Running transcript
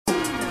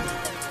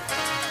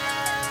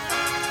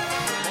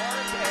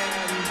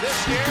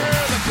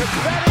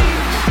Betty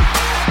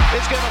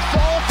is going to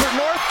fall for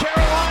North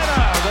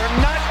Carolina. They're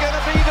not going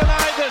to be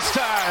denied this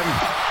time.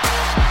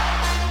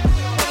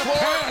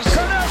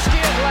 Karnowski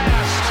at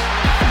last.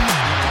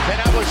 And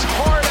that was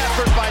hard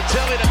effort by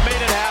Tilly that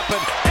made it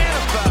happen. And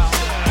a foul.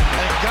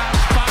 And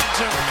Goss finds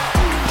him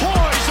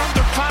poised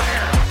under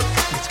fire.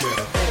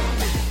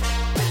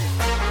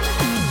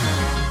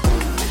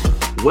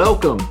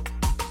 Welcome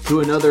to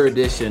another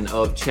edition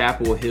of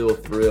Chapel Hill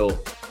Thrill.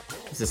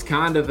 This is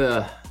kind of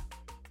a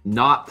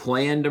not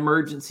planned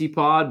emergency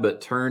pod,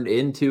 but turned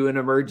into an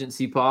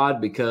emergency pod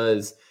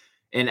because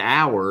an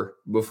hour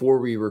before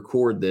we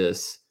record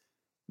this,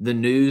 the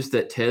news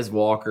that Tez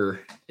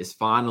Walker is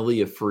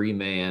finally a free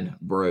man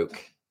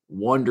broke.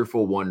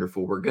 Wonderful,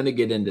 wonderful. We're going to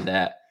get into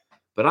that.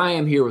 But I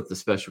am here with the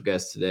special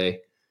guest today.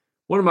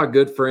 One of my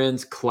good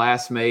friends,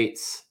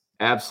 classmates,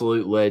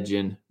 absolute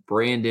legend,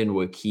 Brandon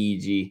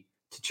Nwokeji,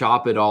 to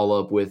chop it all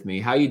up with me.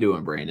 How you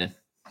doing, Brandon?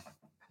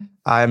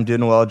 I'm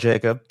doing well,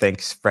 Jacob.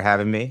 Thanks for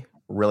having me.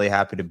 Really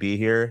happy to be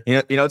here.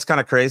 You know, it's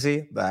kind of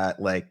crazy that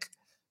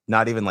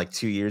not even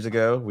 2 years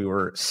ago, we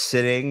were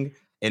sitting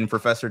in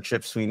Professor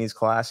Chip Sweeney's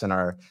class in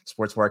our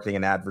sports marketing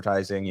and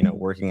advertising,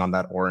 working on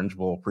that Orange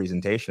Bowl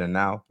presentation. And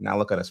now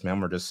look at us, man.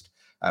 We're just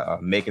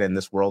making it in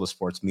this world of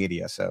sports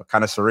media. So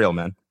kind of surreal,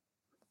 man.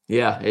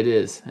 Yeah, it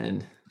is.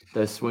 And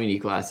those Sweeney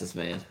classes,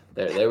 man,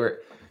 they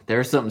were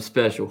something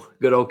special.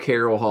 Good old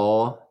Carroll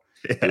Hall.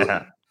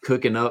 Yeah.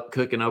 Cooking up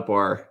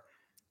our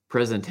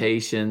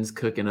presentations,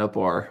 cooking up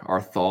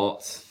our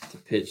thoughts to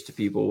pitch to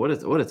people. What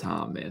a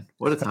time, man.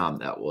 What a time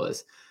that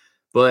was.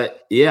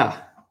 But yeah,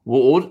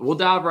 we'll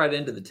dive right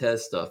into the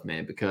test stuff,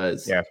 man,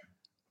 because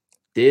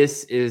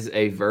this is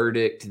a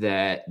verdict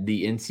that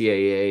the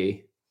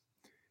NCAA,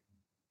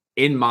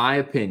 in my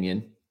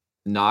opinion,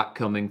 not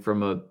coming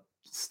from a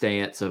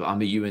stance of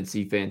I'm a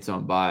UNC fan, so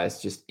I'm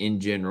biased, just in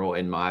general,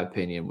 in my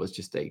opinion, was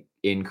just a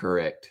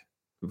incorrect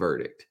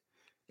verdict.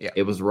 Yeah.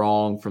 It was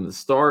wrong from the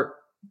start.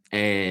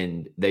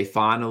 And they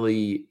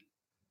finally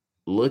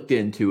looked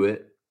into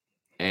it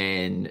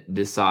and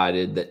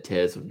decided that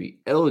Tez would be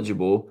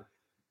eligible.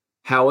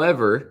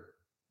 However,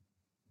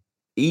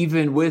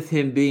 even with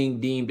him being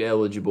deemed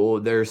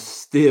eligible, there's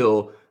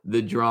still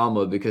the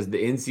drama because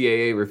the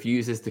NCAA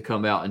refuses to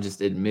come out and just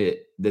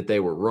admit that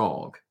they were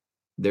wrong.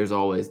 There's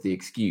always the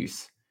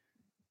excuse.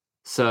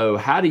 So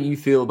how do you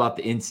feel about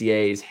the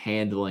NCAA's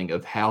handling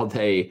of how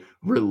they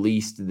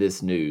released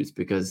this news?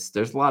 Because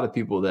there's a lot of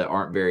people that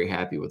aren't very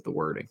happy with the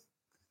wording.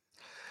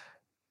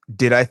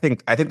 I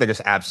think they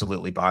just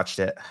absolutely botched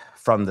it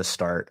from the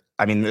start.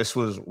 I mean, this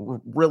was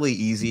really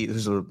easy. This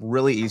was a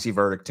really easy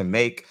verdict to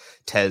make.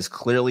 Tez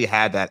clearly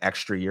had that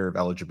extra year of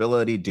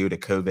eligibility due to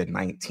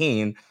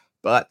COVID-19,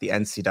 but the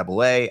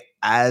NCAA,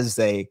 as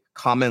they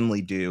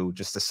commonly do,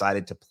 just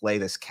decided to play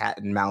this cat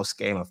and mouse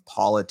game of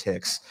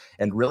politics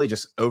and really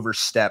just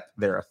overstep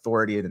their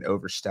authority and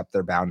overstep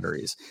their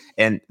boundaries.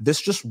 And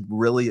this just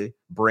really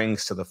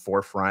brings to the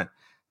forefront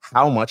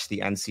how much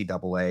the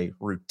NCAA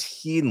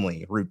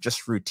routinely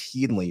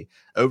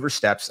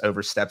oversteps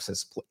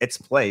its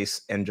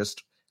place and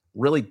just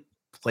really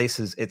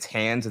places its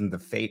hands in the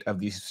fate of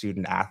these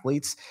student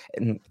athletes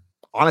and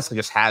honestly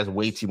just has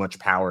way too much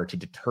power to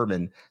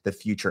determine the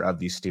future of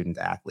these student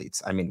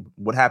athletes. I mean,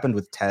 what happened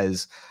with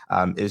Tez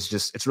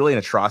it's really an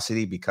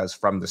atrocity because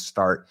from the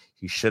start,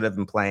 he should have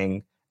been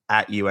playing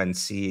at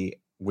UNC.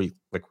 We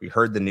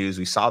heard the news,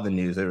 we saw the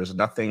news. There was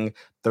nothing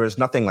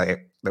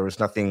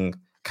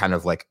kind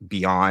of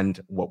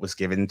beyond what was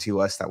given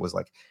to us that was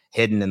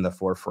hidden in the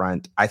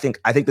forefront. I think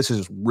this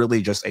is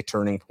really just a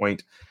turning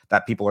point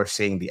that people are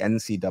seeing the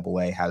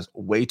NCAA has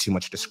way too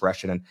much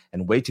discretion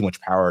and way too much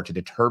power to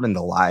determine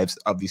the lives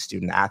of these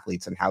student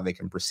athletes and how they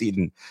can proceed.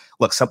 And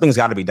look, something's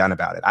got to be done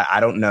about it. I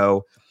don't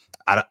know.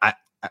 I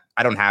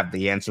don't have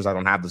the answers. I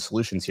don't have the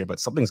solutions here, but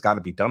something's got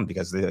to be done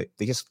because they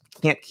just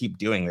can't keep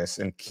doing this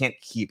and can't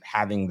keep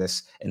having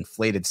this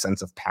inflated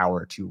sense of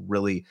power to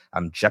really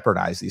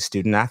jeopardize these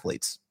student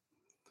athletes.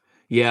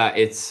 Yeah,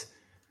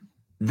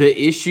 the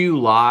issue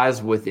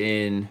lies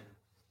within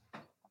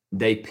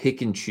they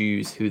pick and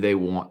choose who they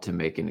want to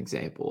make an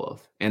example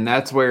of. And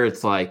that's where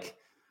it's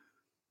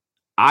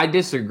I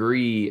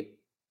disagree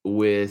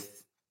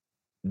with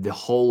the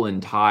whole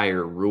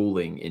entire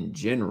ruling in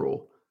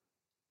general.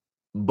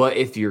 But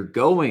if you're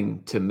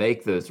going to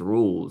make those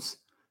rules,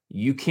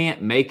 you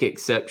can't make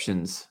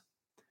exceptions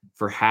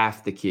for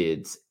half the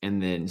kids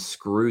and then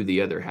screw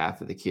the other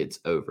half of the kids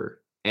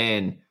over.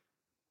 And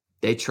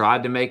they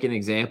tried to make an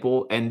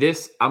example, and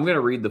this, I'm going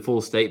to read the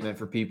full statement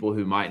for people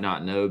who might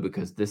not know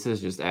because this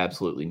is just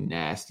absolutely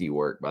nasty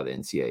work by the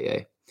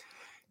NCAA.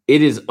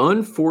 It is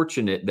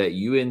unfortunate that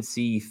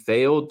UNC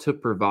failed to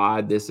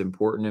provide this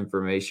important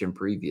information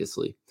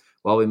previously.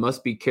 While we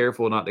must be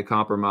careful not to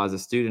compromise a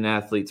student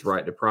athlete's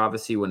right to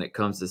privacy when it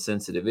comes to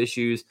sensitive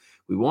issues,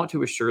 we want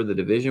to assure the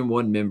Division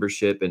I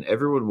membership and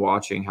everyone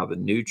watching how the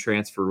new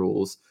transfer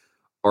rules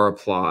are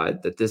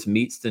applied that this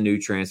meets the new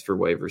transfer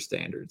waiver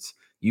standards.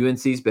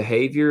 UNC's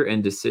behavior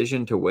and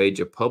decision to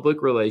wage a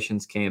public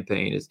relations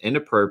campaign is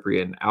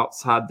inappropriate and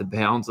outside the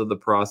bounds of the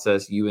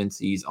process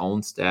UNC's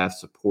own staff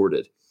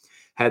supported.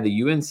 Had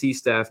the UNC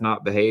staff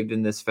not behaved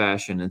in this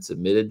fashion and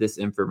submitted this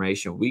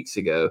information weeks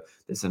ago,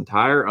 this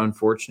entire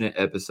unfortunate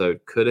episode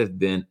could have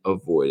been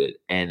avoided.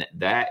 And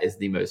that is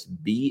the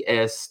most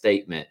BS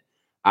statement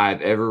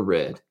I've ever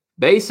read.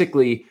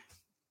 Basically,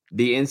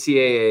 the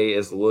NCAA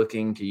is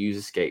looking to use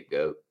a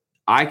scapegoat.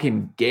 I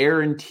can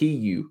guarantee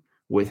you,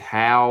 with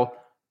how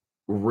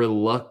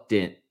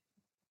reluctant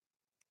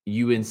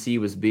UNC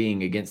was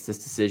being against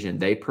this decision,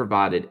 they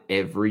provided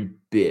every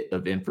bit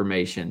of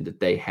information that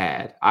they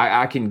had.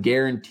 I can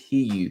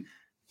guarantee you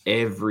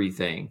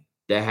everything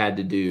that had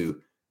to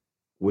do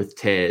with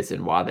Tez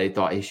and why they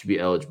thought he should be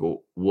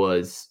eligible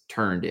was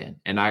turned in.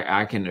 And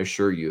I can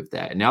assure you of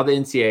that. And now the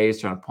NCAA is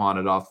trying to pawn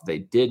it off. They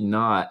did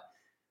not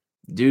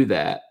do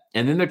that.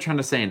 And then they're trying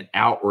to say an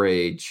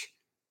outrage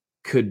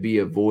could be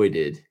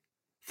avoided.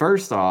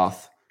 First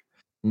off,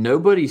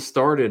 nobody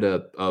started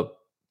a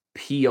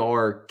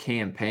PR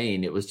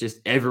campaign. It was just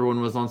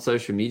everyone was on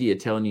social media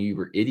telling you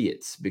were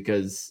idiots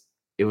because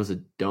it was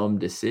a dumb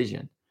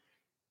decision.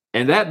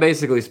 And that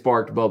basically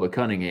sparked Bubba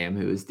Cunningham,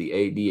 who is the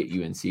AD at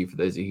UNC, for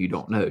those of you who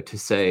don't know, to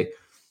say,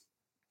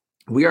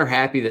 "We are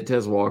happy that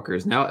Tez Walker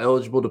is now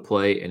eligible to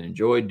play and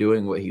enjoy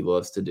doing what he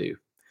loves to do.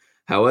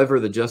 However,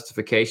 the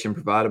justification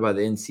provided by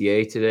the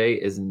NCAA today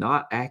is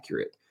not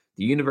accurate.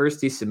 The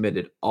university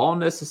submitted all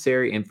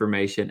necessary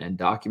information and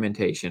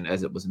documentation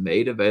as it was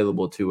made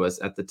available to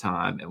us at the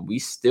time, and we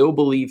still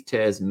believe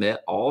Tez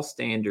met all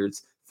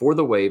standards for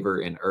the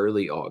waiver in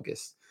early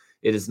August.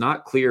 It is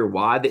not clear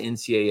why the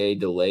NCAA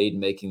delayed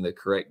making the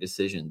correct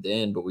decision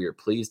then, but we are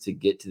pleased to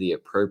get to the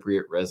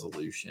appropriate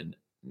resolution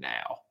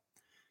now."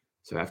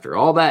 So after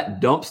all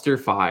that dumpster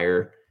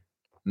fire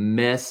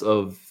mess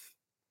of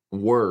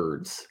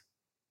words,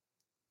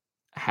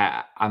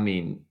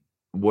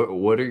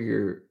 what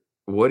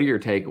are your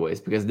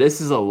takeaways? Because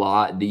this is a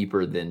lot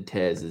deeper than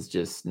Tez is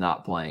just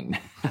not playing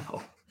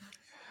now.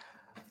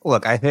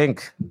 Look, I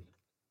think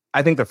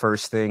the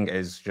first thing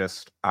is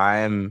just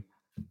I'm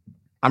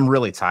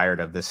really tired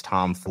of this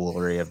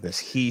tomfoolery, of this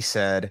he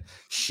said,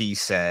 she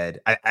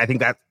said. I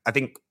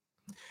think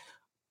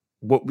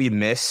what we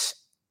miss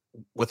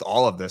with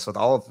all of this,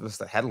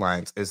 the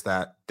headlines, is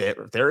that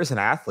there is an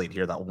athlete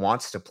here that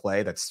wants to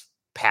play, that's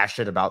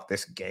passionate about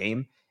this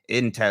game,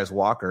 in Tez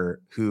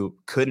Walker, who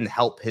couldn't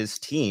help his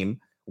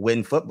team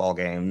win football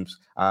games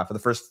for the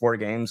first 4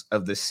 games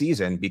of the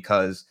season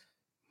because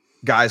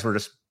guys were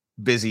just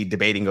busy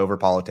debating over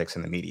politics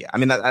in the media. I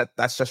mean,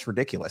 that's just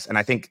ridiculous. And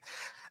I think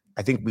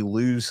we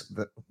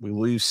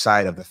lose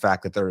sight of the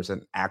fact that there is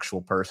an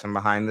actual person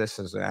behind this,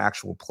 as an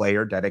actual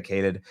player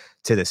dedicated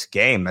to this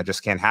game. That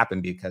just can't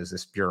happen because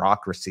this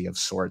bureaucracy of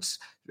sorts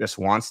just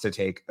wants to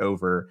take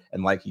over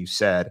and, like you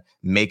said,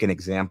 make an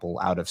example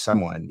out of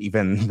someone,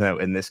 even though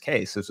in this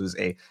case, this was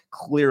a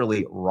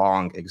clearly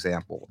wrong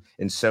example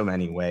in so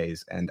many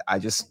ways. And I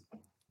just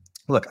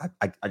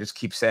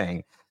keep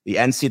saying, the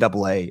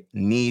NCAA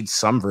needs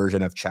some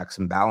version of checks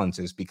and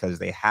balances because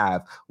they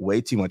have way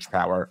too much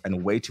power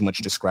and way too much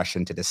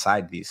discretion to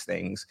decide these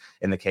things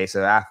in the case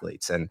of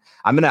athletes. And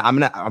I'm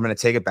gonna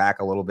take it back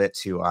a little bit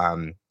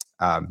to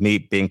me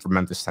being from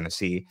Memphis,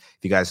 Tennessee.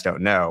 If you guys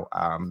don't know,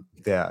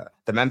 the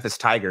Memphis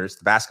Tigers,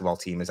 the basketball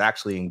team, is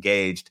actually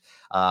engaged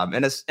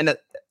in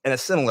a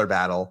similar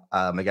battle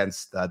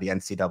against the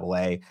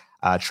NCAA,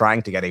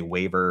 trying to get a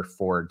waiver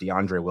for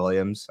DeAndre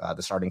Williams,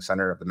 the starting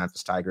center of the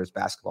Memphis Tigers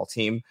basketball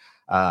team.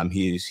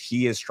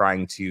 He is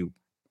trying to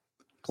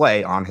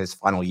play on his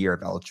final year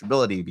of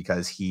eligibility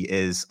because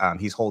he's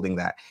holding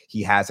that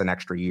he has an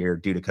extra year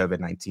due to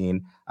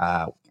COVID-19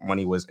 when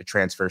he was a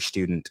transfer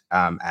student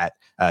at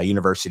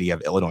University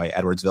of Illinois,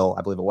 Edwardsville,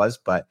 I believe it was.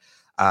 But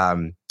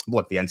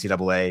look, the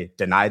NCAA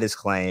denied his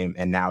claim,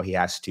 and now he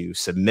has to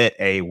submit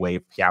a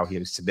waiver. Yeah, he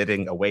is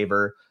submitting a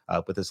waiver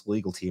with his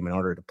legal team in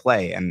order to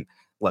play. And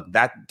look,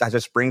 that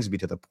just brings me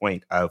to the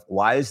point of,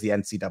 why is the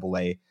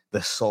NCAA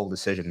the sole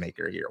decision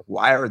maker here?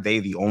 Why are they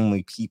the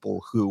only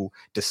people who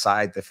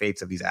decide the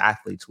fates of these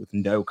athletes with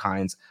no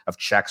kinds of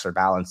checks or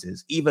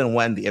balances, even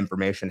when the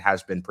information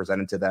has been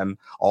presented to them,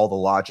 all the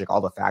logic,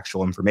 all the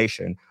factual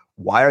information?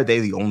 Why are they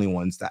the only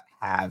ones that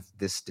have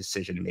this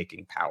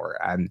decision-making power?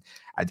 And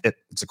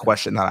it's a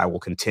question that I will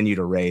continue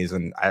to raise,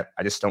 and I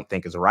just don't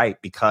think is right,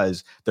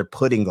 because they're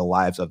putting the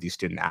lives of these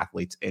student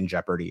athletes in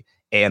jeopardy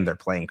and their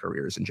playing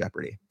careers in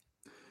jeopardy.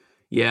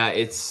 Yeah,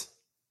 it's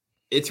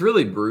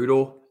really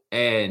brutal,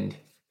 and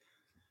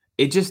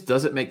it just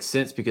doesn't make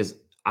sense because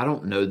I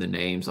don't know the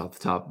names off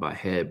the top of my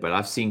head, but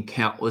I've seen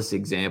countless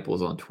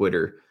examples on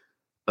Twitter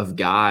of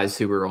guys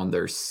who are on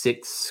their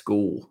 6th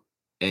school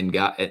and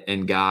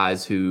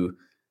guys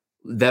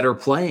that are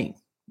playing,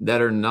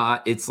 that are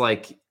not. It's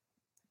like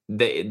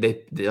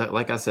they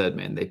like I said,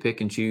 man, they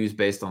pick and choose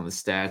based on the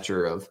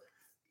stature of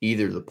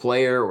either the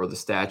player or the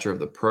stature of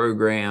the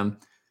program.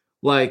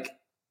 Like,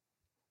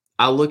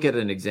 I look at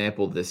an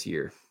example this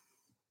year.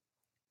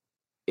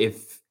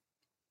 If,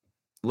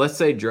 let's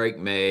say, Drake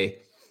May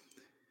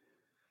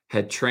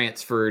had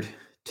transferred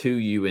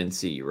to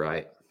UNC,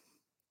 right?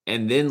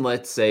 And then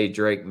let's say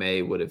Drake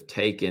May would have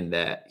taken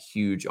that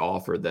huge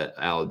offer that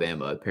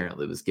Alabama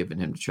apparently was giving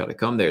him to try to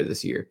come there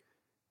this year.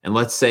 And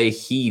let's say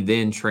he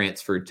then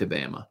transferred to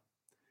Bama,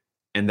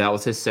 and that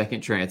was his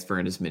second transfer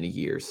in as many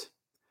years.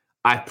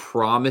 I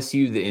promise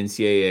you the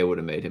NCAA would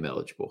have made him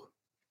eligible.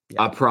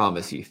 Yeah. I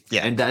promise you.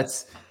 Yeah. And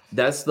that's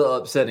the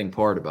upsetting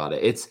part about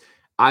it.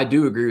 I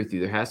do agree with you.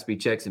 There has to be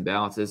checks and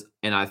balances.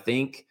 And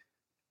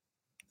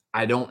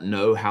I don't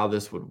know how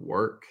this would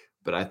work,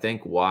 but I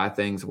think why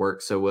things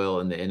work so well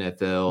in the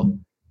NFL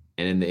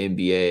and in the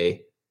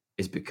NBA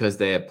is because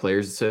they have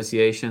players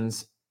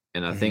associations.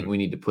 And I think we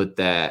need to put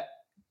that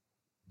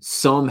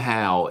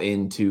somehow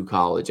into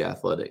college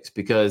athletics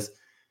because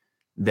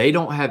they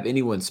don't have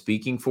anyone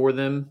speaking for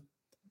them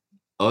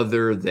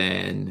other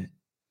than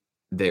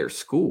their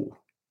school.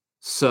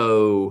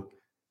 So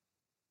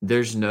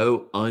there's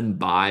no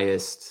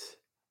unbiased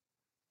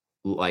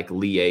like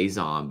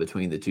liaison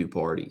between the two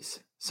parties.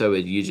 So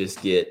you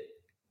just get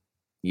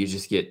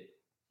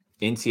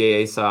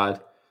NCAA side,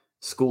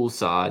 school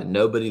side.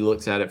 Nobody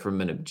looks at it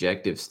from an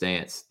objective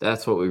stance.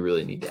 That's what we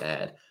really need to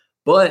add.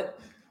 But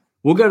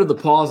we'll go to the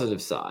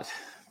positive side.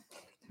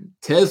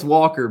 Tez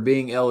Walker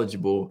being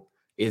eligible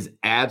is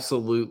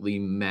absolutely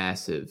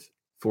massive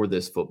for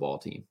this football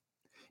team.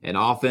 An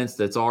offense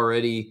that's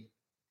already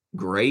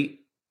great.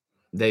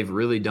 They've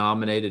really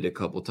dominated a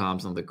couple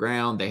times on the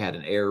ground. They had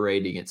an air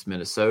raid against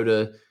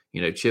Minnesota.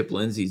 Chip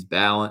Lindsey's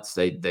balanced.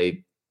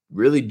 They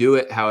really do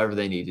it however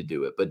they need to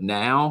do it. But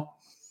now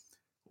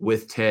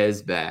with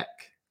Tez back,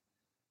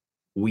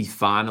 we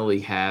finally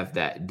have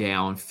that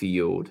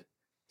downfield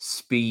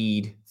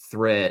speed,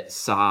 threat,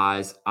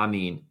 size. I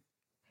mean,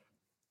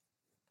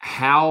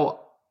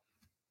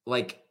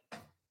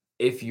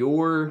 if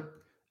you're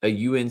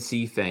a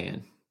UNC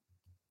fan,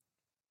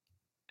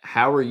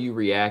 how are you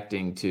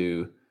reacting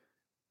to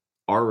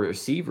our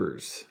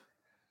receivers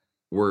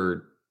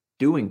were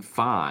doing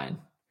fine?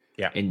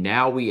 Yeah. And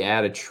now we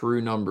add a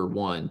true number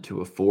one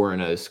to a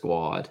 4-0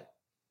 squad.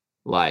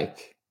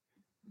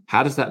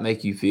 How does that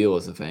make you feel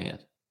as a fan?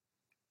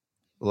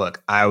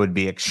 Look, I would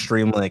be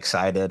extremely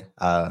excited.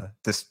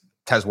 This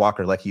Tez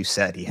Walker, like you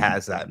said, he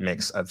has that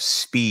mix of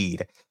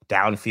speed,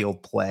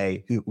 downfield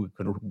play, who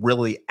could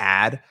really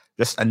add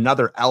just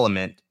another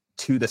element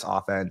to this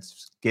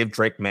offense, give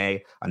Drake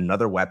May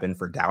another weapon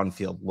for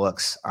downfield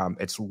looks.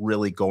 It's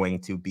really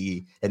going to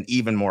be an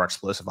even more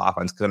explosive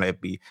offense. It's going to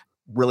be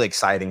really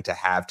exciting to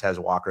have Tez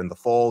Walker in the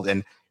fold,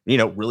 and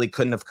really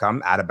couldn't have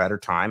come at a better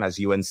time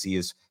as UNC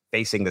is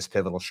facing this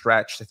pivotal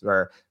stretch.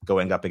 They're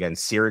going up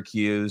against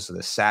Syracuse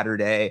this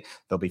Saturday.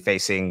 They'll be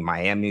facing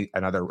Miami,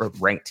 another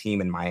ranked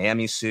team in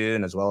Miami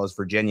soon, as well as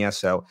Virginia.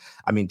 So,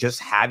 just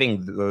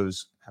having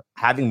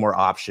more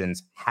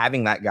options,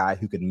 having that guy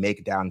who can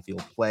make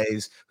downfield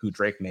plays, who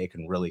Drake May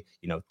can really,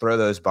 throw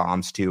those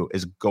bombs to,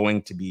 is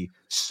going to be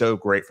so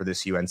great for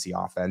this UNC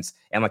offense.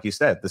 And like you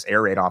said, this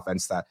air raid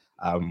offense that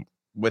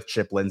with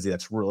Chip Lindsey,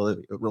 that's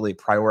really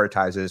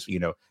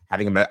prioritizes,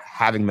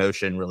 having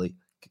motion, really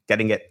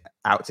getting it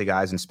out to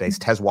guys in space.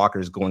 Tez Walker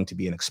is going to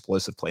be an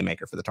explosive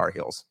playmaker for the Tar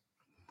Heels.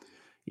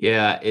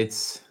 Yeah,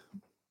 it's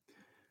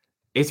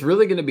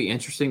really going to be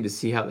interesting to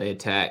see how they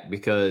attack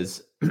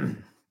because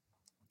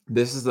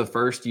this is the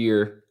first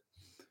year,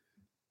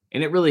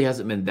 and it really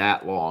hasn't been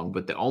that long,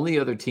 but the only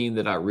other team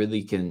that I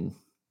really can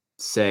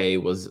say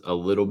was a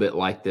little bit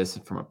like this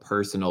from a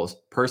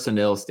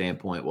personnel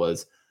standpoint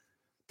was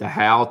the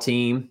Howell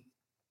team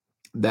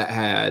that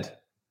had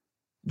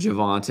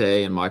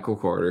Javonte and Michael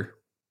Carter.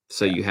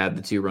 So you had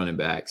the two running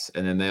backs,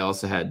 and then they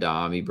also had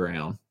Dami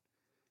Brown.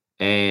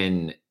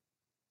 And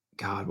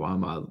God, why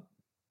am I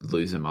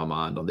losing my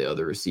mind on the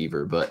other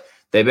receiver? But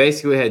they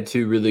basically had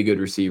two really good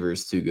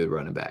receivers, two good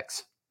running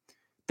backs.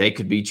 They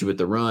could beat you with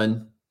the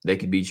run. They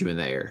could beat you in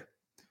the air.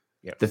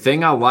 Yep. The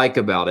thing I like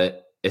about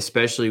it,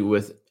 especially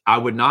I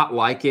would not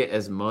like it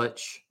as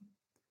much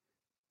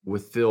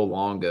with Phil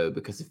Longo,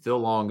 because if Phil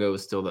Longo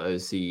was still the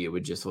OC, it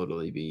would just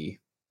literally be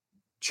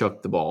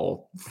chuck the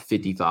ball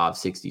 55,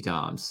 60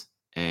 times.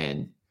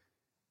 And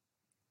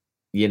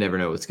you never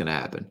know what's going to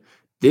happen.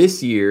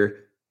 This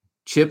year,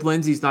 Chip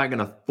Lindsey's not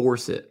going to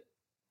force it.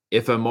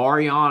 If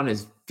Omarion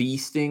is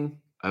feasting,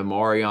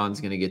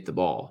 Omarion's going to get the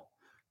ball.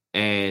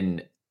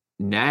 And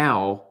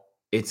now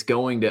it's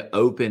going to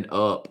open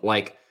up.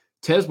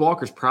 Tez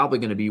Walker's probably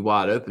going to be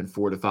wide open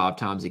 4 to 5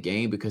 times a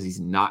game because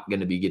he's not going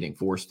to be getting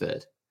force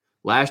fed.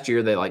 Last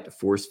year, they liked to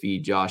force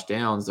feed Josh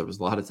Downs. There was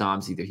a lot of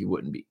times either he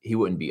wouldn't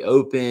be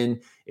open.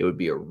 It would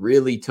be a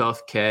really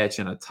tough catch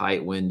in a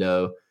tight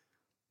window.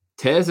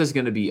 Tez is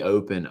going to be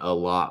open a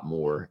lot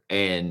more.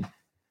 And,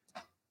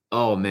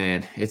 oh,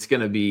 man, it's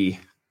going to be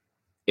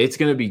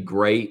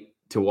great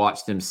to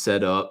watch them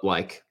set up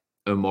like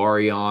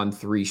Omarion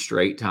 3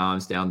 straight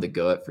times down the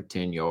gut for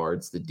 10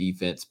 yards. The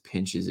defense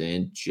pinches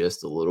in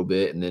just a little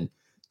bit, and then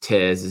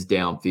Tez is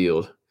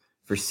downfield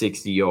for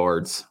 60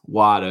 yards,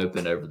 wide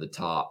open over the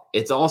top.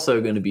 It's also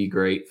going to be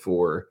great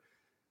for,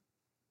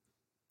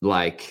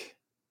 I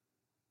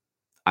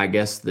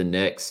guess, the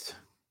next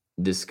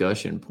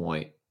discussion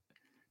point.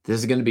 This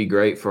is going to be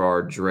great for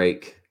our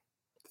Drake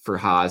for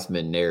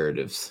Heisman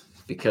narratives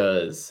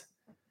because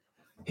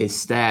his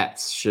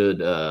stats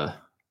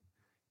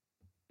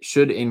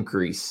should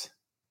increase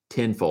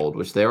tenfold,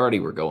 which they already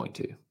were going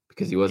to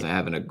because he wasn't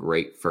having a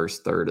great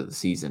first third of the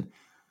season.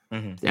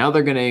 Mm-hmm. Now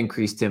they're going to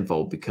increase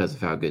tenfold because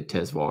of how good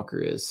Tez Walker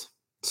is.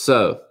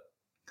 So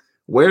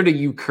where do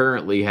you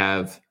currently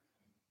have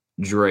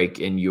Drake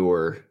in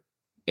your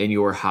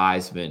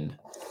Heisman,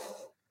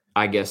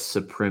 I guess,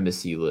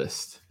 supremacy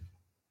list?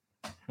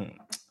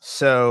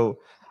 So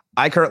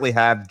I currently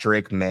have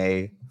Drake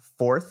May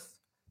fourth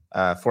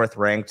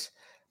ranked.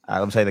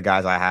 Let me tell you the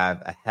guys I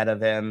have ahead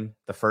of him.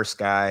 The first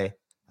guy,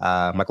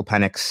 Michael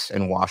Penix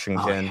in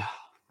Washington. Oh, yeah.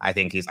 I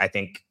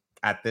think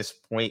at this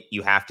point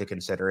you have to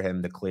consider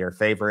him the clear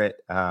favorite.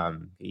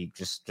 He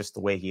just the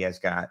way he has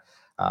got.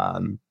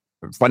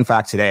 Fun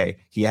fact today,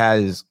 he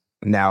has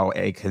now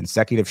a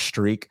consecutive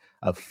streak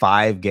of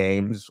 5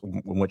 games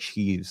in which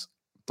he's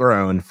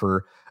thrown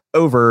for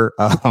over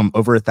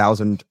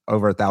 1,000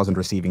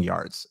 receiving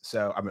yards.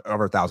 So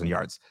over 1,000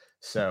 yards.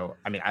 So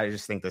I mean, I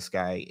just think this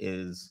guy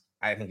is.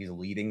 I think he's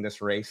leading this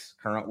race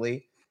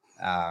currently.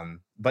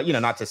 But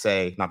not to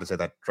say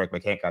that Drake May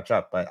can't catch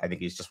up, but I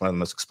think he's just one of the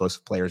most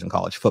explosive players in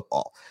college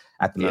football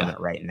at the moment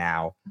right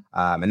now.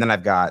 And then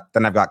I've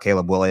got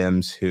Caleb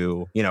Williams,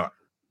 who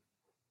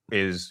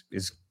is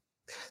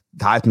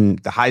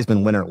the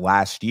Heisman winner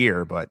last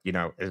year, but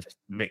is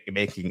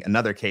making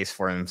another case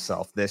for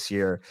himself this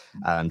year.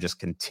 Just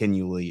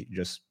continually,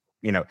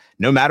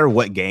 no matter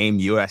what game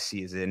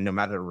USC is in, no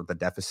matter the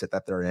deficit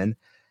that they're in,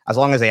 as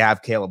long as they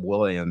have Caleb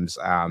Williams,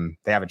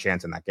 they have a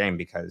chance in that game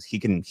because he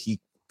can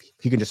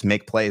just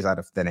make plays out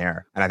of thin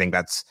air. And I think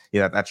that's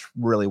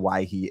really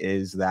why he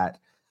is that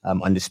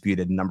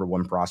undisputed number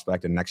 1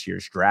 prospect in next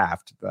year's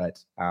draft.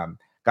 But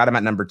got him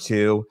at number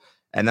 2.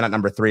 And then at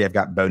number 3, I've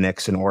got Bo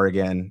Nix in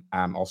Oregon,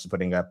 also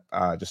putting up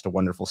just a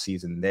wonderful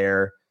season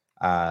there.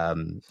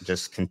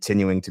 Just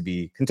continuing to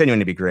be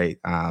great.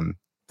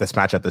 This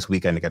matchup this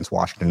weekend against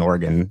Washington,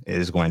 Oregon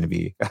is going to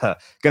be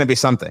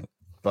something.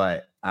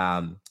 But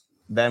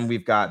then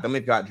we've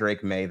got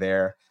Drake May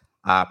there.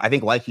 I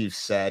think, like you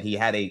said, he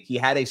had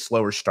a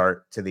slower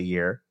start to the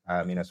year.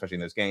 Especially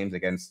in those games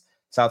against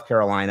South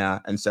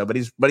Carolina, and so, but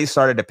he's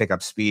started to pick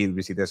up speed.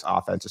 We see this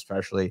offense,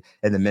 especially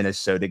in the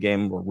Minnesota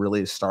game, we're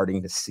really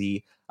starting to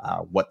see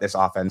what this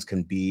offense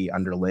can be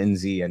under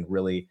Lindsey, and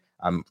really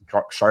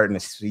starting to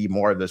see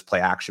more of those play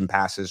action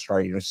passes,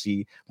 starting to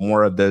see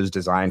more of those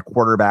designed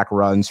quarterback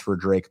runs for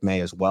Drake May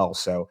as well.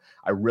 So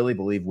I really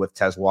believe with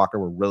Tez Walker,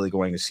 we're really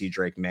going to see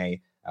Drake May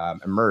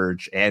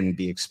emerge and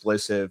be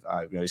explosive.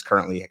 He's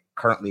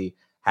currently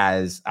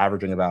has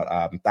averaging about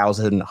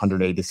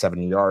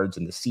 1,187 yards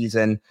in the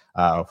season,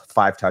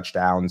 5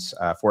 touchdowns,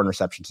 4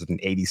 interceptions with an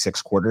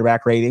 86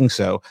 quarterback rating.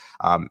 So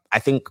I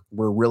think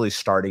we're really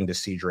starting to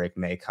see Drake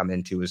May come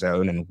into his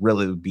own and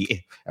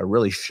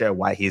really show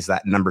why he's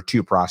that number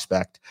 2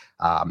 prospect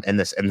in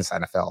this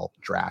NFL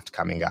draft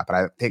coming up. And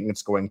I think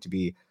it's going to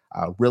be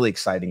really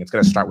exciting. It's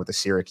going to start with the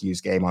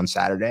Syracuse game on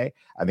Saturday.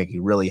 I think he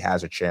really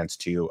has a chance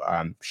to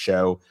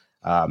show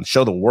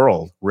the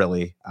world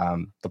really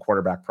the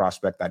quarterback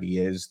prospect that he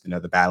is.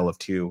 The battle of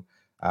two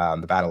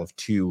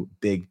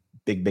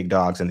big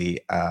dogs in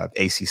the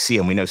ACC,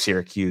 and we know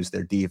Syracuse,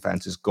 their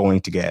defense is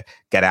going to get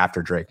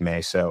after Drake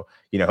May. So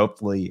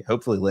hopefully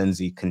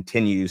Lindsey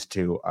continues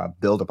to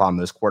build upon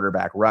those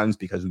quarterback runs,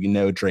 because we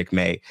know Drake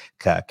May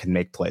can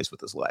make plays with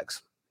his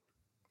legs.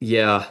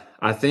 Yeah,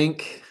 I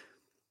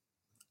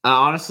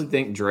honestly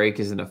think Drake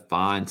is in a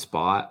fine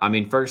spot. I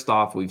mean, first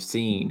off, we've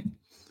seen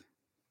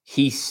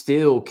he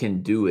still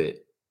can do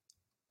it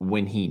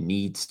when he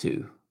needs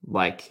to.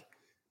 Like,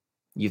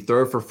 you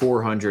throw for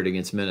 400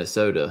 against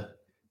Minnesota.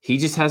 He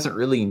just hasn't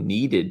really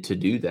needed to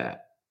do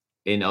that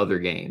in other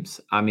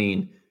games. I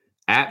mean,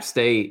 App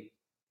State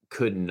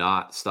could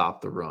not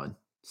stop the run,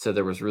 so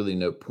there was really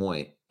no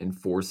point in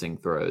forcing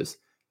throws.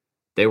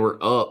 They were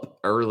up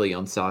early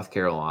on South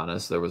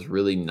Carolina, so there was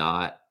really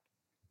not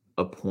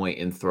a point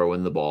in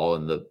throwing the ball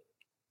in the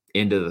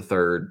end of the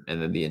third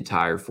and then the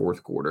entire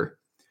fourth quarter.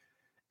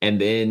 And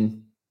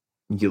then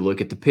you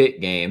look at the Pitt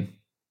game,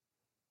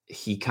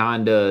 he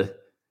kind of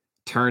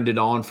turned it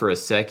on for a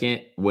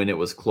second when it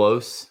was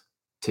close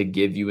to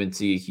give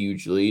UNC a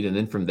huge lead. And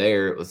then from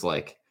there, it was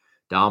like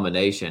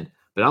domination.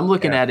 But I'm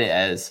looking at it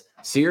as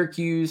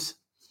Syracuse,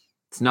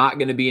 it's not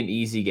going to be an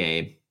easy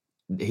game.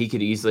 He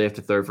could easily have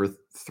to throw for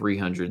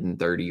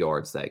 330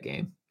 yards that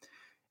game.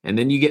 And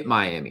then you get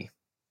Miami.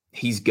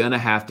 He's going to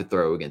have to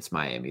throw against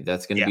Miami.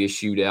 That's going to be a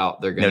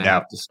shootout. They're going to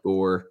have to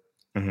score.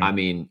 Mm-hmm. I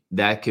mean,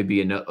 that could be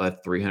a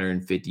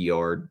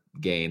 350-yard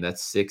game.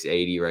 That's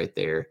 680 right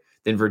there.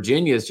 Then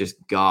Virginia is just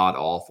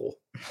god-awful.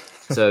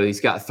 So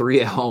he's got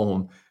 3 at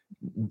home.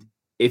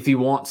 If he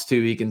wants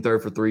to, he can throw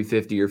for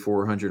 350 or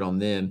 400 on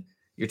them.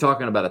 You're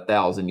talking about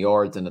 1,000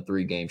 yards in a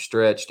 3-game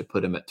stretch to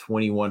put him at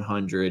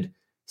 2,100.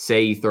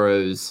 Say he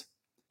throws,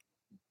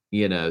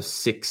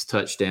 6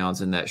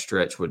 touchdowns in that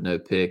stretch with no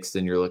picks,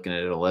 then you're looking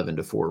at an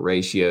 11-4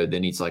 ratio.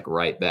 Then he's like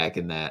right back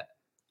in that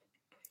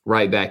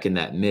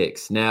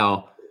mix.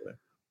 Now,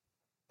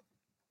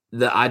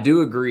 I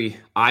do agree.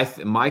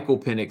 Michael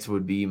Penix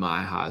would be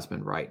my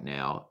Heisman right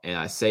now, and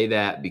I say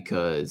that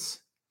because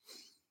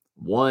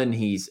one,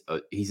 he's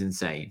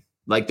insane.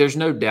 Like, there's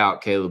no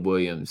doubt Caleb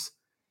Williams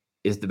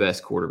is the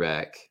best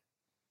quarterback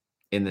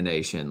in the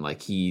nation.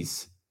 Like,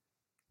 he's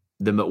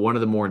one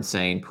of the more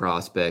insane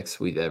prospects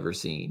we've ever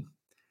seen.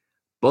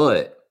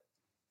 But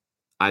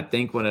I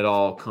think when it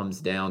all comes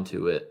down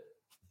to it,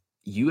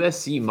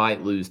 USC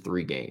might lose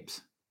 3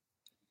 games.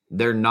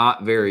 They're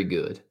not very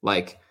good.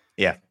 Like,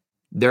 yeah,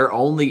 they're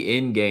only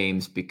in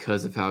games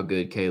because of how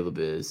good Caleb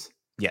is.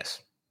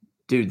 Yes.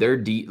 Dude, they're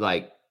deep.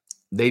 Like,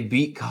 they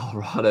beat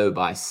Colorado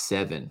by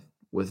 7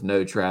 with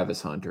no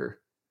Travis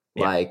Hunter.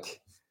 Yeah. Like,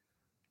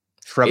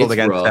 struggled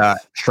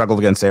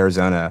against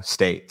Arizona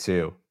State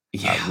too.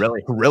 Yeah.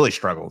 Really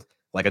struggled.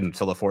 Like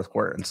until the fourth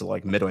quarter, until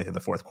like midway through the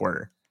fourth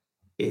quarter.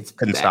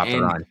 Couldn't stop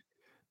the run.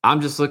 I'm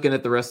just looking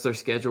at the rest of their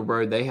schedule,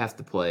 bro. They have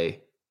to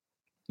play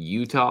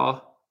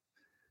Utah,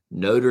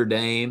 Notre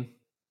Dame,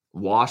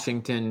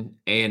 Washington,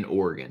 and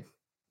Oregon.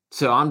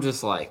 So I'm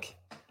just like,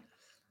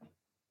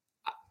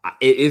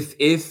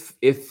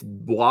 if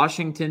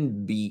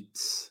Washington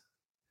beats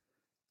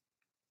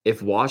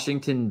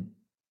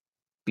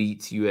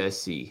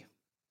USC,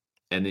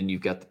 and then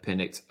you've got the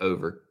Penix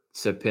over,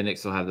 so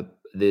Penix will have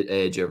the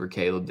edge over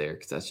Caleb there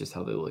because that's just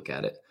how they look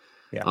at it.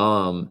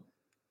 Yeah.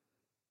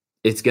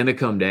 It's going to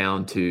come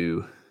down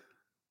to,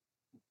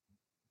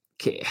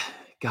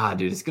 God,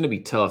 dude, it's going to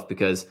be tough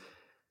because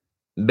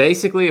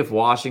basically if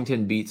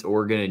Washington beats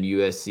Oregon and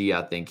USC,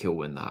 I think he'll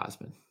win the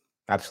Heisman.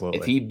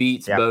 Absolutely. If he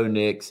beats Bo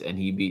Nix and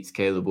he beats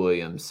Caleb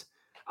Williams,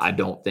 I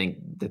don't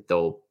think that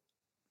they'll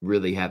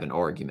really have an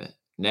argument.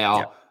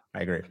 Now,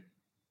 I agree.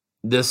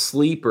 The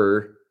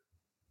sleeper,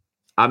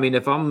 I mean,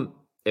 if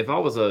I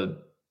was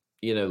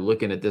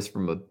looking at this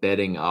from a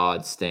betting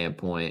odds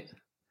standpoint,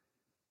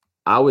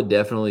 I would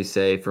definitely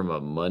say from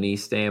a money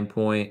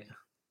standpoint,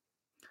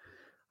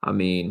 I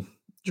mean,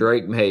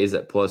 Drake May is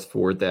at plus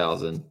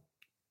 4,000.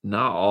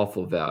 Not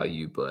awful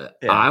value, but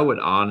I would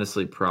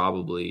honestly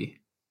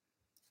probably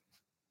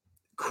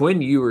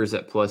Quinn Ewers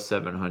at plus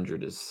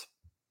 700 is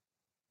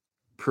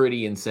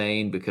pretty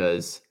insane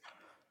because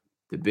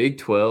the Big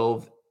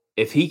 12,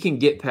 if he can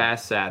get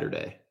past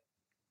Saturday,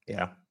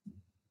 the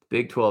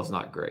Big 12 is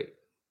not great.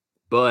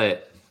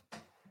 But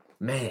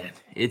man,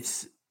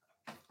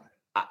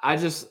 I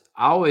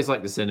always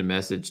like to send a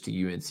message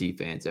to UNC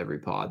fans every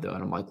pod though.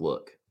 And I'm like,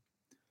 look,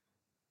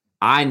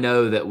 I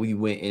know that we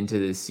went into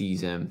this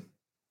season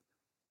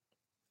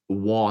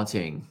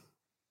wanting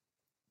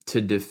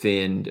to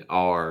defend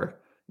our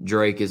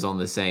Drake is on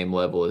the same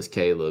level as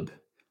Caleb.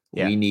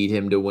 Yeah. We need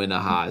him to win a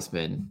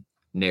Heisman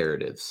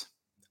narratives.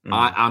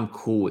 I'm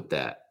cool with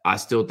that. I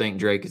still think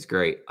Drake is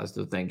great. I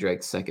still think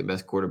Drake's the second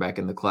best quarterback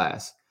in the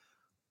class.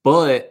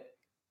 But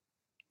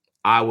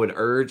I would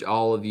urge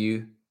all of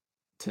you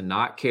to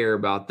not care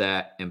about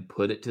that and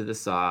put it to the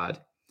side.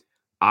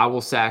 I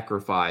will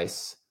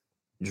sacrifice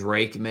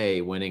Drake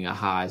May winning a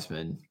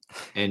Heisman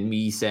and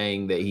me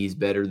saying that he's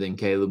better than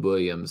Caleb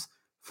Williams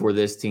for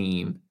this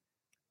team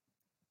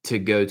to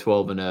go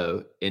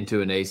 12-0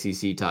 into an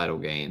ACC title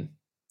game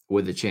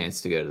with a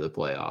chance to go to the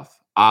playoff.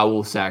 I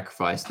will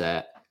sacrifice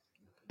that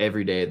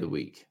every day of the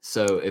week.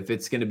 So if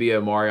it's going to be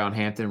Omarion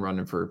Hampton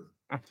running for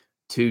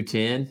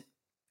 210,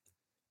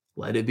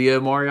 let it be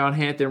Omarion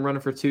Hampton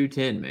running for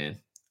 210, man.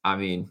 I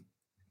mean,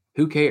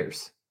 who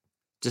cares?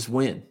 Just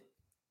win.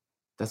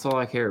 That's all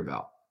I care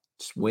about.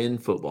 Just win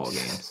football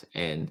games.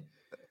 And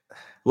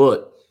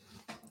look,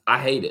 I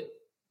hate it.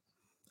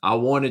 I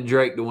wanted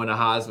Drake to win a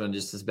Heisman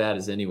just as bad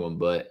as anyone,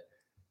 but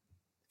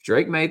if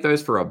Drake May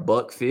throws for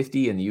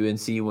 $150 and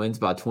UNC wins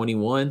by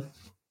 21.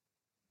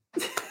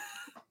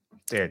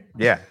 Dude,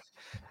 yeah.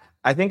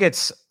 I think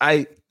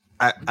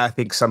I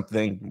think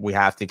something we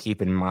have to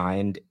keep in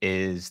mind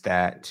is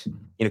that,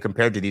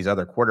 compared to these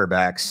other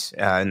quarterbacks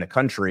in the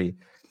country,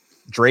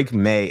 Drake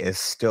May is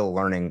still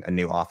learning a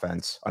new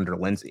offense under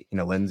Lindsey.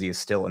 Lindsey is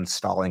still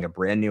installing a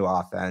brand new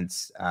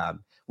offense,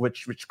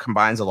 which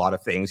combines a lot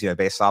of things,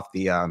 based off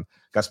the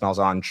Gus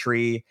Malzahn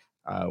tree.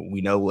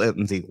 We know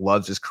Lindsey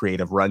loves his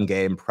creative run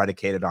game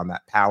predicated on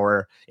that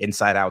power,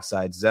 inside,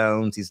 outside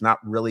zones. He's not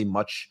really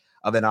much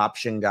of an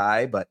option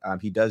guy, but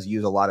he does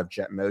use a lot of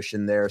jet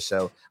motion there.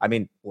 So, I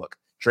mean, look,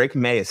 Drake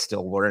May is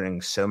still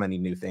learning so many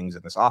new things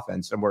in this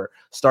offense, and we're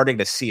starting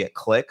to see it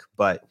click.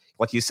 But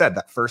like you said,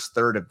 that first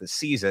third of the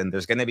season,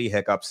 there's going to be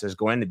hiccups. There's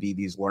going to be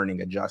these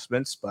learning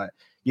adjustments. But,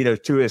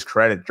 to his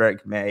credit,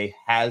 Drake May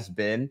has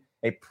been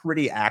a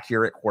pretty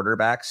accurate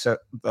quarterback. So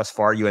thus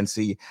far, UNC,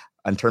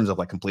 in terms of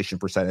like completion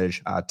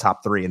percentage,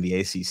 top 3 in the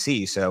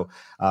ACC. So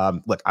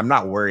look, I'm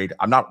not worried.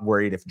 I'm not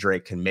worried if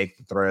Drake can make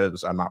the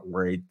throws. I'm not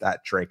worried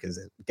that Drake is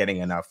getting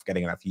enough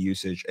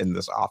usage in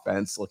this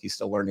offense. Look, he's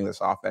still learning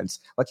this offense.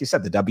 Like you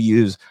said, the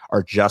W's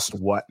are just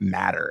what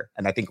matter.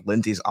 And I think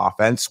Lindsey's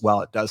offense, while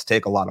it does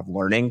take a lot of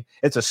learning,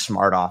 it's a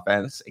smart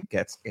offense. It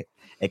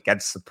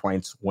gets the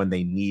points when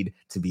they need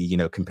to be,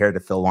 compared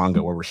to Phil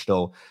Longo, where we're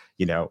still,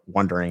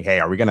 wondering, hey,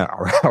 are we gonna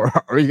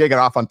get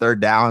off on third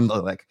down?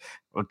 Like,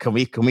 Can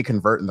we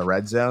convert in the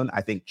red zone?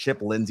 I think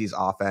Chip Lindsey's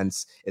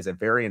offense is a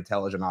very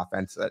intelligent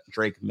offense that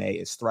Drake May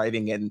is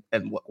thriving in.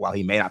 And while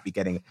he may not be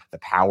getting the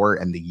power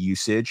and the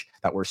usage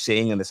that we're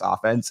seeing in this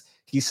offense,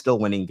 he's still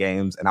winning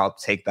games. And I'll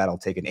take that. I'll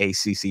take an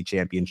ACC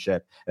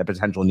championship, a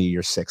potential New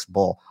Year's Six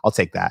bowl. I'll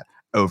take that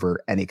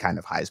over any kind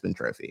of Heisman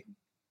trophy.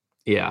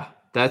 Yeah,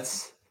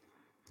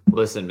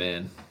 listen,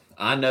 man,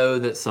 I know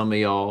that some of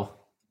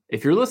y'all,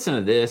 if you're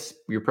listening to this,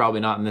 you're probably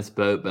not in this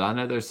boat, but I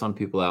know there's some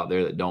people out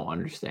there that don't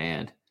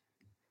understand.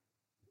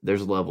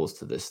 There's levels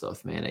to this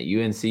stuff, man. At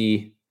UNC,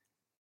 we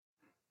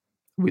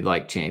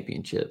like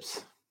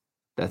championships.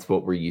 That's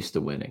what we're used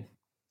to winning.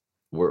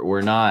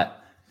 We're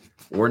not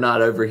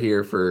over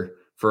here for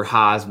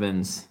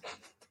Heisman's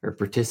or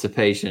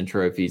participation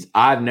trophies.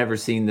 I've never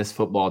seen this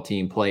football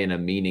team play in a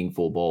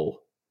meaningful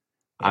bowl.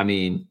 I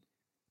mean,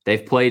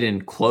 they've played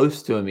in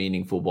close to a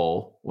meaningful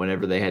bowl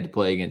whenever they had to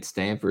play against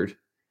Stanford,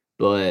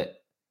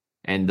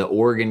 and the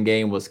Oregon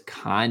game was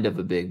kind of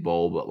a big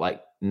bowl, but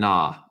like,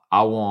 nah,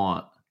 I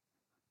want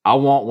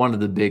one of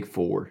the big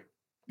four.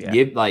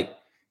 Yeah.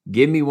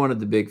 Give me one of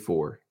the big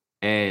four.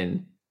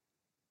 And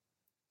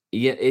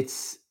yeah,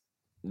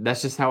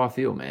 that's just how I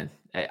feel, man.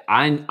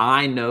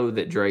 I know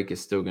that Drake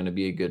is still going to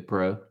be a good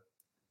pro.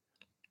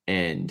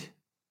 And,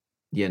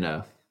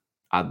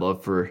 I'd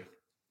love for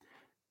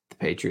the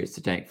Patriots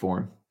to tank for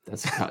him.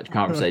 That's a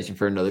conversation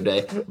for another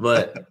day.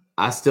 But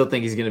I still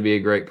think he's going to be a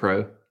great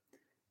pro.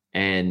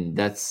 And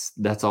that's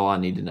all I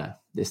need to know.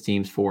 This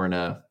team's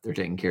 4-0. They're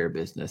taking care of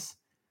business.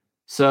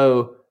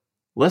 So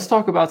let's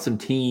talk about some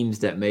teams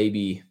that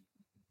maybe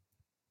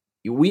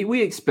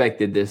we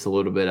expected this a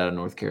little bit out of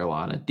North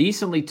Carolina.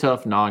 Decently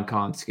tough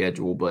non-con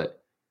schedule,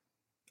 but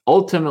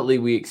ultimately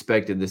we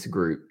expected this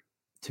group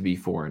to be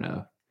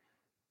 4-0.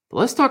 But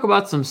let's talk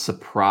about some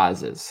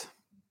surprises.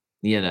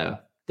 Doesn't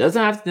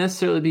have to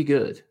necessarily be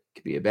good. It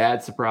could be a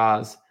bad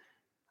surprise.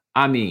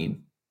 I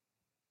mean,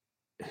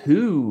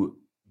 we'll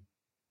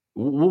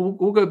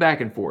go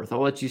back and forth.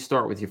 I'll let you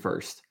start with you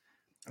first.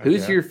 Okay.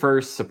 Who's your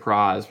first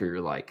surprise where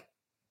you're like,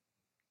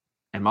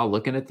 am I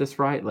looking at this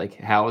right? Like,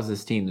 how is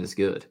this team this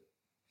good?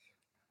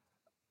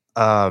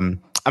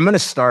 I'm going to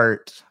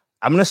start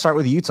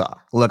with Utah.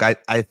 Look,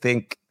 I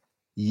think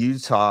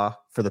Utah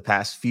for the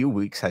past few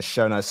weeks has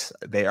shown us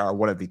they are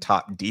one of the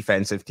top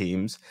defensive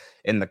teams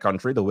in the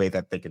country. The way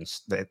that they can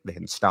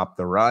stop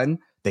the run,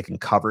 they can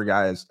cover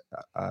guys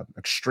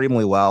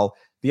extremely well.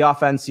 The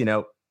offense,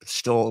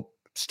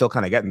 still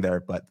kind of getting there,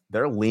 but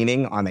they're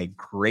leaning on a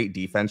great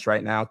defense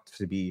right now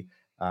to be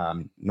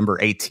number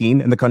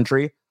 18 in the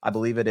country, I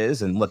believe it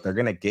is. And look, they're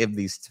going to give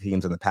these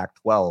teams in the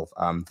Pac-12.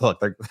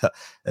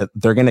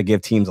 They're going to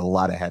give teams a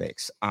lot of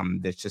headaches.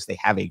 It's just they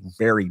have a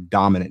very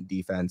dominant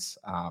defense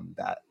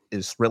that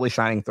is really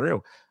shining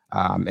through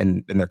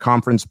in their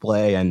conference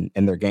play and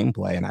in their game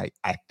play. And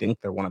I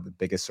think they're one of the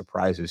biggest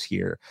surprises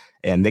here,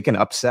 and they can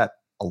upset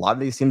a lot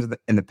of these teams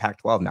in the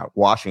Pac-12 now.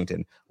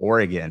 Washington,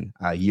 Oregon,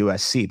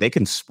 USC, they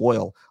can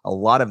spoil a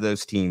lot of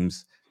those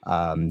teams.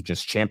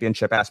 Just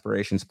championship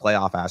aspirations,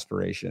 playoff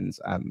aspirations,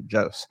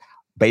 just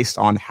based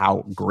on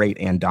how great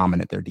and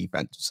dominant their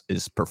defense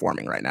is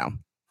performing right now.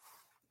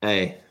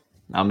 Hey,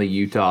 I'm a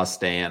Utah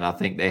stan. I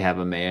think they have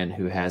a man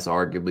who has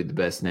arguably the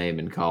best name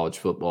in college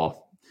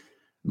football.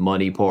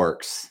 Money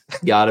Parks.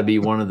 Got to be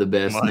one of the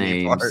best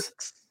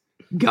names.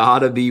 Got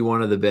to be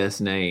one of the best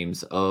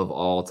names of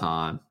all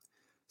time.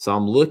 So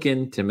I'm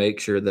looking to make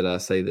sure that I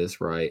say this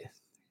right.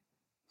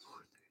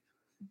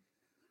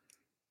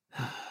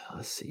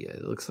 Let's see.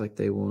 It looks like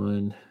they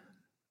won.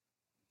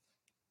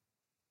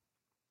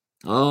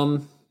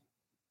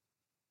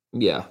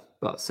 Yeah,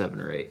 about 7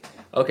 or 8.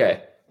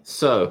 Okay.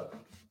 So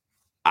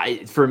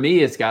for me,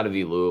 it's got to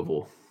be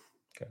Louisville.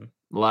 Okay.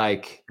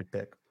 Like, good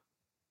pick.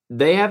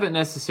 They haven't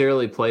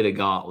necessarily played a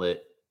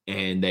gauntlet,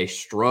 and they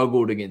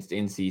struggled against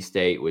NC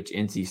State, which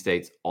NC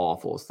State's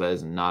awful. So that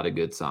is not a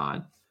good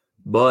sign.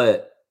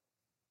 But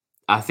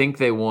I think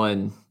they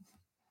won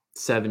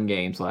 7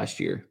 games last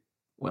year,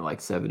 went like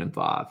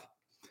 7-5.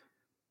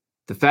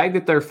 The fact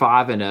that they're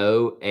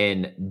 5-0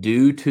 and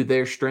due to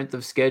their strength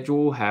of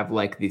schedule have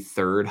like the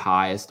 3rd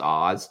highest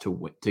odds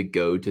to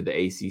go to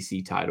the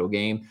ACC title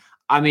game.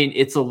 I mean,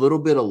 it's a little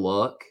bit of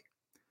luck,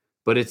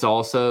 but it's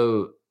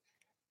also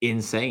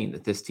insane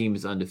that this team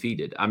is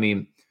undefeated. I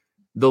mean,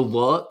 the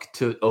luck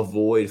to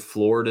avoid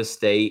Florida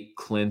State,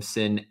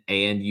 Clemson,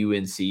 and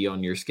UNC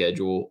on your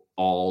schedule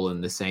all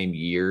in the same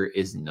year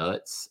is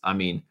nuts. I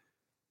mean,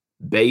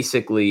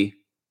 basically,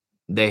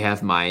 they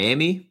have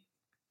Miami.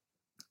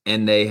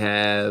 And they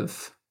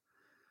have,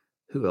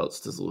 who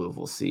else does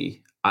Louisville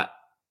see?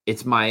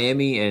 It's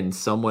Miami and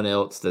someone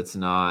else that's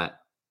not.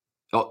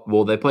 Oh,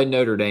 well, they play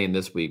Notre Dame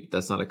this week. But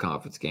that's not a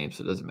conference game,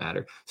 so it doesn't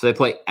matter. So they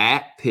play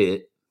at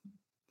Pitt,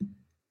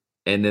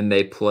 and then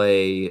they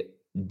play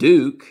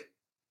Duke.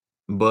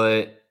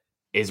 But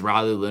is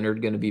Riley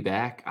Leonard going to be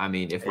back? I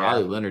mean, if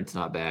Riley Leonard's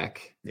not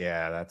back.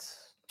 Yeah,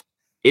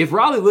 if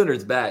Riley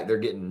Leonard's back, they're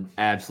getting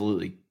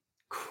absolutely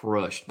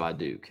crushed by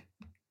Duke.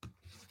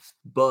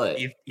 But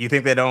you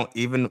think they don't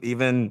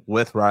even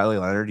with Riley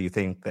Leonard? Do you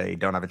think they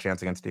don't have a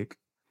chance against Duke?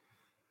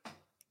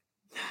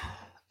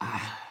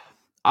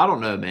 I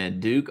don't know, man.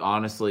 Duke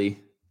honestly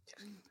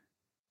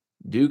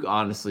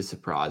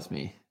surprised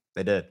me.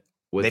 They did.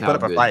 With They how put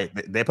up a good. fight.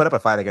 They put up a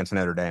fight against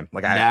Notre Dame.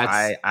 Like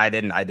I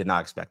did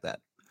not expect that.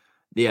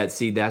 Yeah,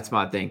 see, that's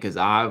my thing because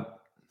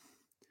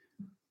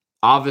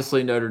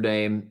obviously Notre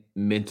Dame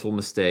mental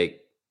mistake.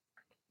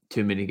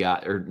 Too many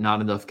guys or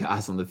not enough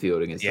guys on the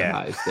field against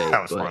Ohio State.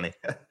 That was funny.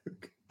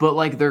 But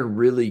like they're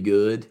really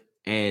good,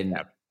 and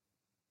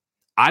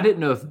I didn't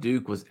know if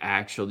Duke was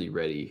actually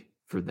ready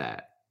for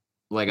that.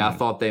 Like I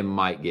thought they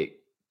might get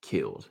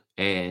killed,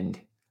 and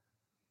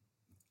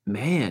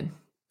man,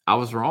 I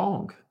was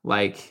wrong.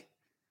 Like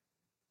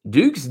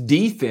Duke's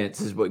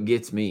defense is what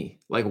gets me.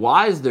 Like,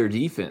 why is their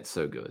defense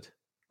so good?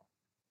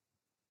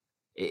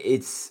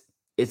 It's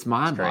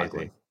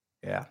mind-boggling.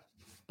 Yeah.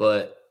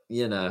 But,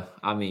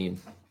 I mean,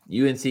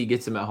 UNC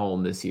gets them at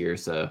home this year.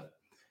 So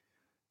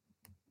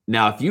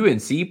now if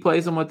UNC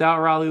plays them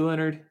without Riley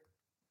Leonard,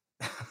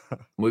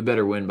 we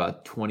better win by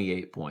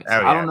 28 points.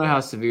 I don't know how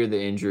severe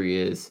the injury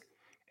is.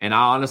 And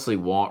I honestly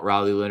want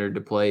Riley Leonard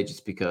to play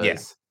just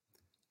because,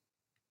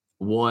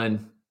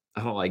 one,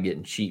 I don't like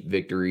getting cheap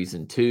victories.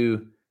 And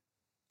two,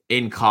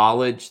 in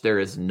college, there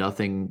is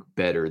nothing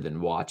better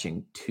than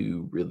watching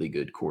two really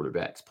good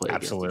quarterbacks play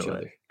against each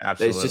other.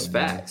 Absolutely. It's just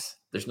facts.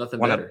 There's nothing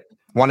better.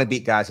 Want to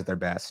beat guys at their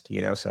best,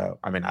 So,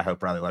 I mean, I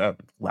hope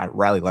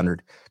Riley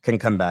Leonard can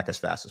come back as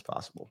fast as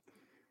possible.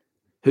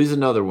 Who's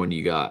another one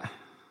you got?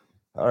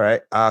 All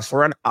right.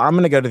 So I'm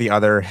going to go to the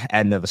other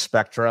end of the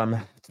spectrum.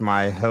 It's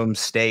my home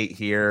state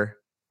here.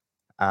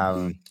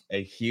 A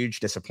huge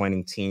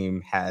disappointing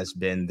team has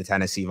been the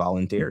Tennessee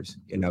Volunteers.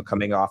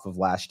 Coming off of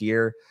last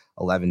year,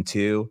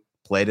 11-2,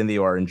 played in the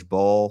Orange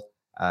Bowl,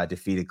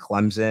 defeated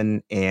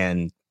Clemson,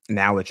 and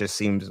now it just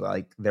seems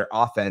like their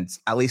offense,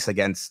 at least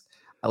against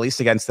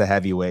the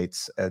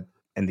heavyweights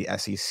in the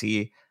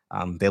SEC,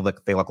 they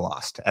look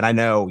lost. And I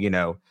know,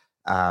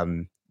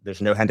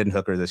 there's no Hendon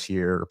Hooker this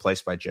year,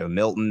 replaced by Joe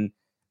Milton.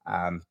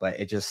 But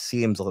it just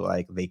seems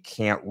like they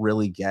can't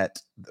really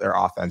get their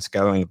offense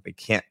going. They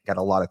can't get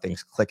a lot of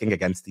things clicking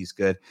against these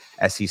good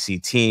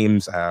SEC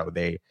teams.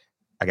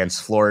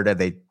 Against Florida,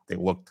 they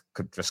looked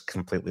just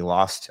completely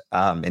lost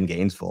in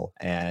Gainesville.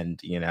 And,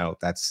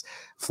 that's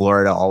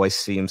Florida always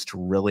seems to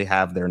really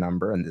have their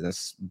number. And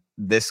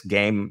this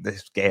game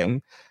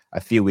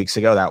a few weeks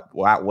ago,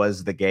 that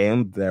was the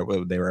game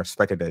that they were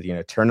expected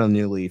to, turn a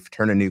new leaf,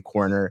 turn a new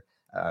corner,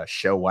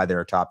 show why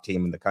they're a top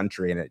team in the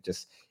country. And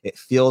it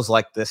feels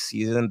like this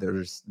season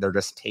they're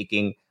just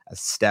taking a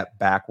step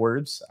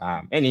backwards.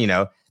 And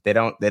they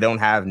don't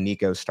have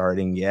Nico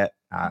starting yet,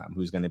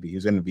 who's going to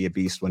be a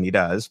beast when he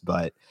does.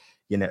 But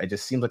it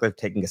just seems like they're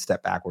taking a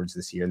step backwards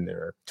this year, and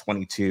they're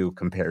 22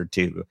 compared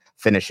to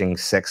finishing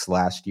 6th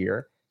last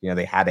year.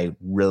 They had they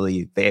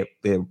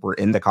were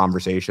in the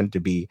conversation to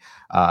be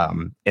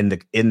in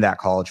that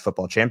college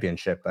football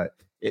championship, but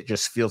it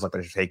just feels like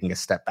they're taking a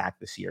step back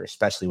this year,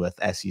 especially with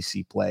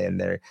SEC play, and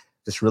they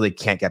just really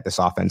can't get this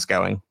offense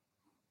going.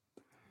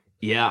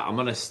 Yeah, I'm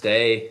going to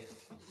stay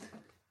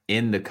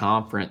in the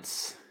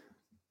conference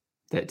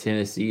that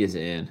Tennessee is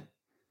in,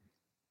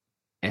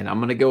 and I'm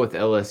going to go with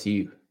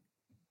LSU.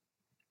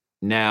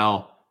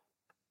 Now,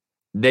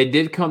 they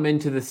did come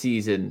into the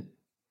season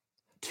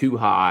too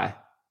high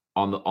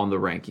on the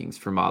rankings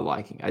for my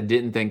liking. I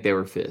didn't think they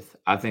were 5th.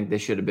 I think they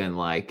should have been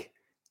like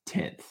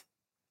 10th.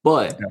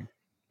 But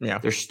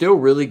they're still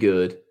really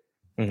good.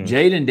 Mm-hmm.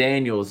 Jaden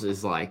Daniels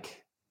is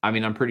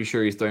I'm pretty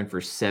sure he's thrown for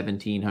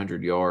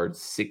 1,700 yards,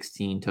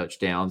 16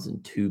 touchdowns,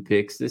 and 2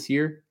 picks this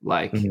year.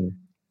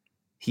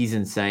 He's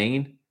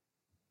insane.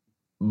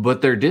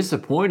 But they're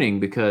disappointing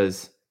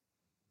because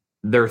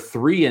they're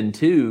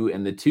 3-2,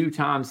 and the 2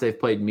 times they've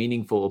played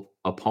meaningful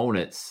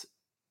opponents,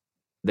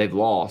 they've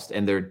lost,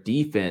 and their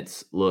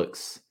defense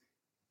looks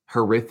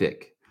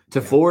horrific.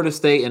 To Florida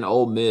State and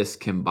Ole Miss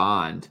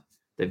combined,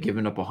 they've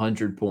given up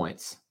 100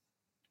 points,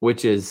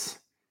 which is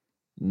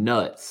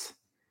nuts.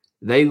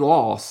 They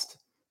lost.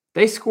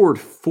 They scored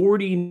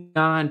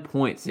 49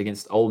 points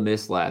against Ole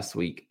Miss last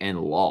week and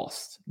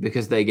lost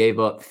because they gave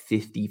up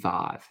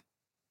 55.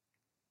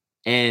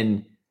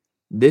 And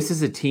this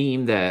is a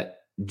team that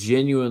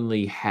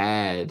genuinely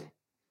they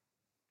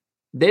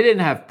didn't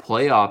have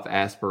playoff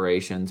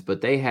aspirations, but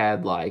they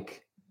had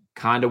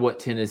kind of what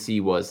Tennessee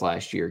was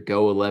last year,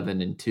 go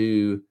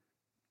 11-2,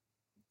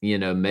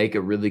 make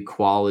a really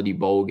quality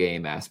bowl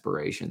game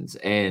aspirations.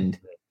 And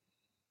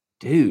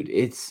dude,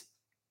 it's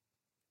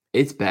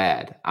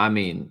bad. I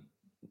mean,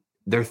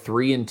 they're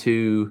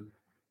 3-2,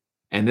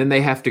 and then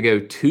they have to go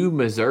to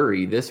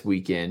Missouri this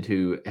weekend,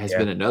 who has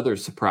been another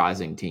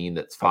surprising team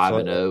that's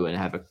 5-0 and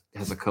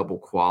has a couple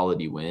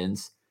quality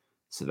wins.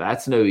 So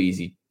that's no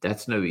easy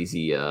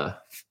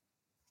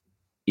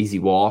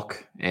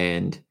walk.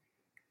 And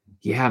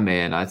yeah,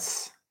 man,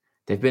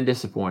 they've been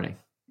disappointing.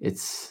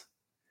 It's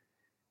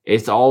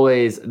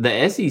always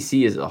the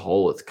SEC as a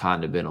whole. It's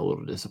kind of been a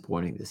little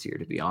disappointing this year,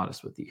 to be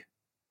honest with you.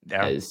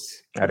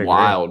 As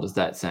wild as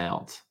that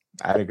sounds.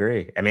 I'd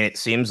agree. I mean, it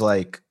seems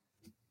like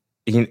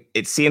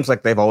it seems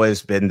like they've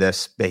always been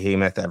this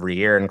behemoth every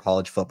year in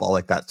college football,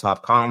 like that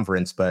top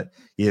conference. But,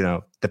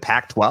 the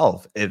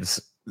Pac-12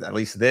 is, at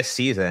least this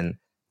season,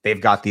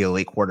 they've got the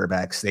elite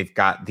quarterbacks. They've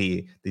got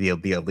the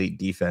elite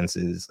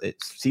defenses.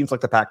 It seems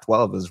like the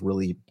Pac-12 is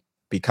really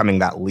becoming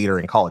that leader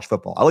in college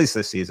football, at least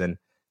this season,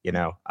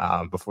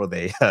 before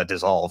they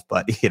dissolve.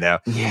 But, going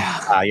out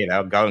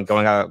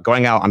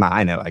on a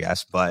high note, I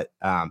guess. But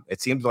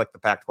it seems like the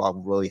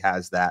Pac-12 really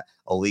has that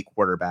elite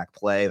quarterback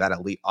play, that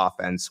elite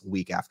offense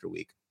week after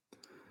week.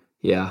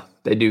 Yeah,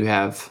 they do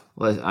have.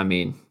 I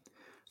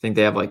think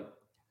they have like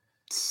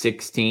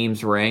 6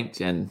 teams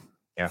ranked, and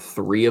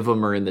 3 of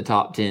them are in the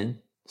top 10.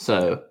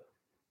 So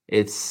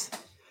it's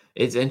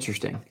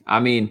interesting. I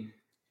mean,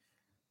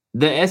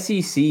 the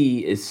SEC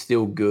is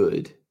still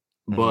good,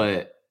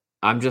 but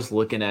I'm just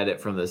looking at it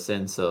from the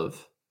sense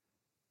of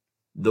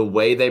the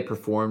way they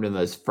performed in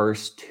those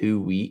first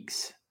 2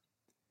 weeks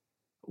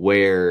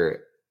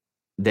where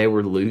they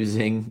were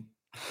losing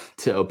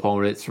to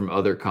opponents from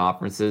other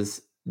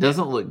conferences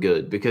doesn't look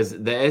good, because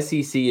the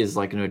SEC is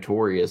like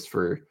notorious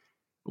for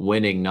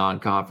winning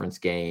non-conference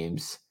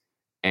games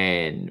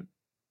and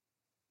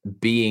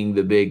being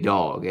the big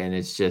dog. And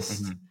it's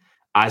just,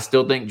 I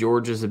still think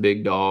Georgia's a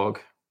big dog.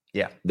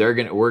 Yeah. We're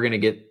going to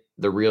get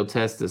the real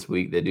test this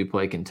week. They do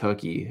play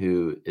Kentucky,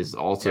 who is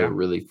also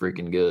really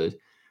freaking good.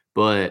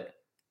 But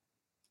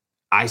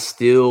I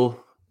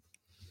still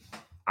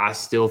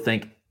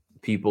think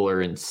people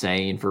are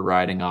insane for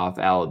writing off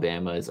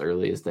Alabama as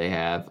early as they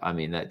have. I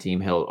mean, that team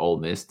held Ole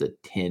Miss to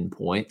 10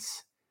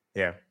 points.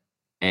 Yeah.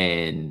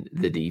 And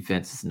the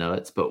defense is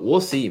nuts. But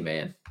we'll see,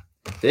 man.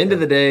 At the end of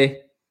the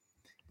day,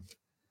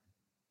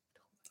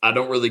 I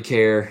don't really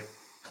care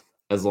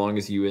as long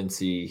as UNC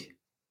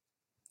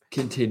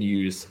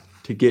continues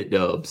to get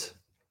dubs.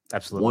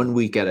 Absolutely. 1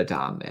 week at a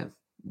time, man.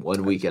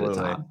 1 week at a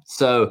time.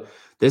 So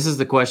this is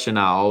the question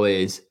I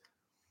always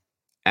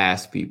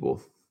ask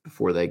people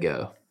before they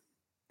go.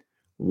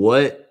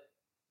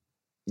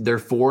 They're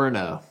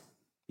 4-0.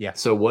 Yeah.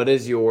 So what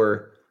is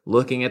your,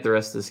 looking at the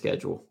rest of the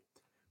schedule,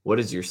 what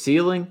is your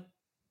ceiling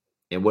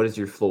and what is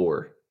your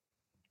floor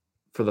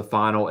for the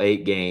final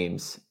 8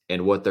 games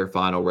and what their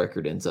final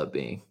record ends up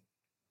being?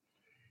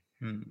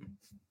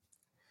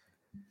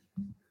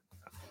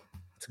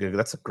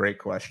 That's a great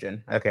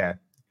question. Okay.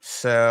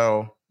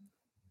 So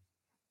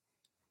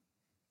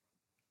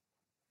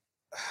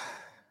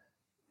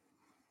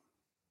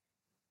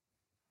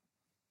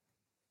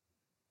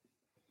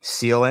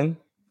ceiling,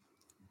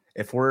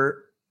 if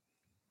we're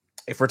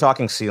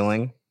talking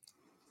ceiling,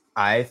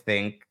 I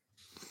think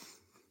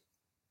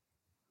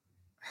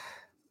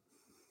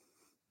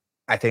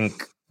they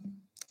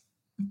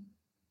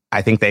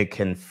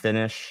can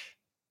finish.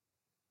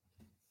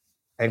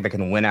 I think they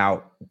can win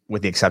out,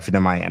 with the exception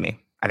of Miami.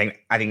 I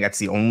think that's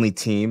the only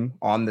team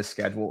on the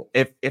schedule.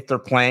 If they're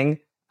playing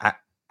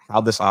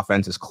how this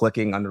offense is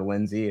clicking under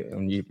Lindsey,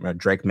 and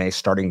Drake May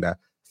starting to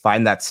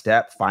find that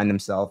step, find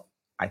himself,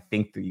 I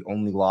think the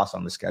only loss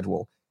on the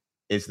schedule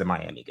is the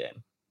Miami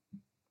game,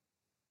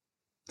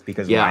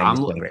 because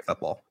Miami's playing great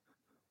football.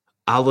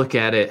 I look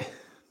at it.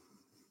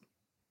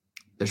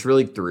 There's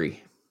really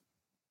 3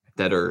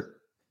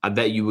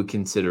 that you would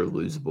consider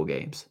losable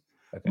games: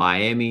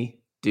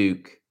 Miami,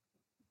 Duke,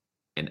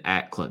 and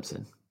at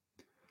Clemson.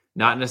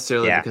 Not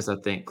necessarily because I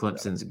think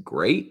Clemson's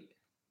great,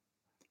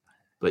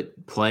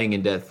 but playing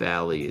in Death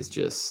Valley is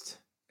just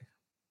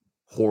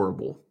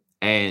horrible.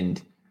 And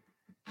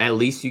at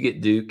least you get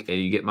Duke and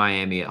you get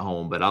Miami at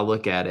home. But I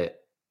look at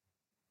it,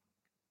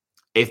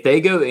 if they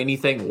go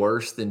anything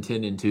worse than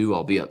 10-2,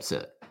 I'll be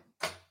upset.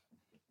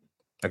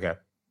 Okay.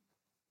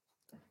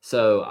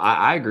 So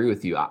I agree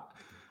with you.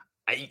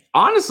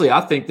 Honestly, I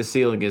think the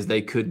ceiling is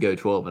they could go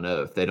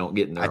 12-0 if they don't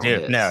get in their own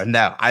heads.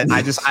 No. I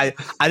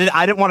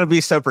didn't want to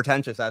be so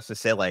pretentious as to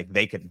say like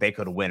they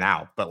could win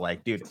out, but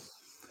like, dude,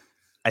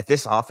 if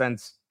this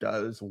offense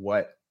does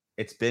what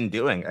it's been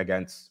doing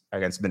against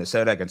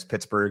Minnesota, against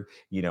Pittsburgh,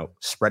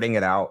 spreading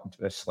it out,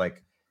 just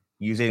like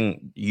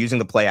using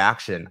the play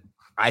action,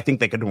 I think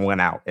they could win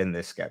out in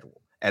this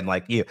schedule. And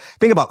like,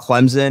 think about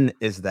Clemson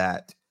is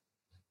that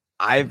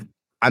I'm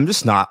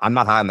not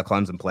high on the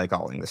Clemson play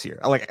calling this year.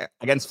 Like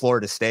against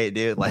Florida State,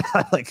 dude. Like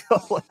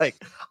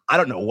I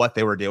don't know what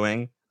they were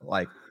doing.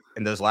 Like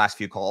in those last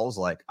few calls,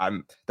 like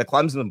the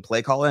Clemson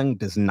play calling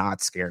does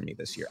not scare me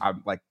this year.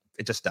 I'm like,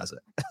 it just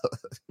doesn't.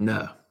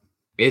 No,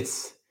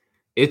 it's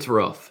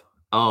rough.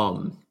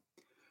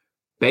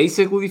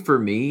 Basically for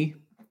me,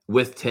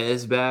 with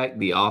Tez back,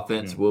 the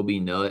offense will be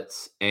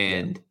nuts.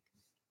 And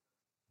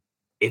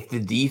if the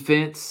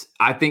defense,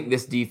 I think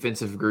this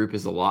defensive group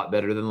is a lot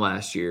better than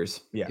last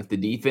year's. Yeah. If the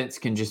defense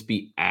can just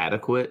be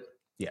adequate,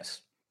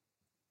 yes,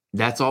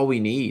 that's all we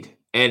need.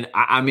 And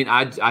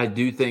I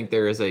do think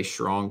there is a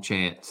strong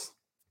chance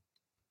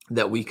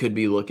that we could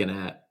be looking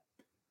at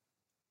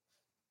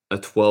a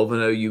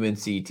 12-0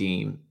 UNC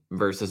team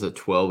versus a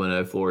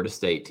 12-0 Florida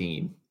State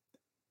team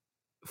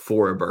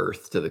for a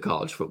berth to the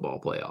college football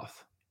playoff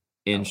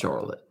in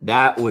Charlotte.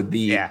 That would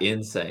be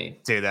insane.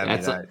 Dude,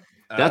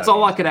 that's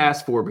all I could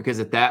ask for, because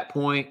at that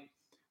point,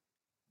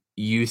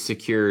 you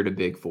secured a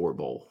Big Four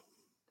bowl.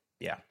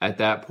 Yeah. At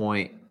that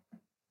point,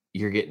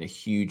 you're getting a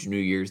huge New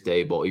Year's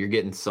Day bowl. You're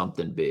getting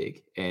something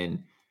big.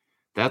 And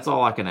that's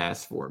all I can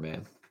ask for,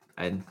 man.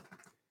 And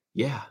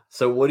yeah.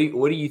 So what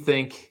do you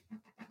think?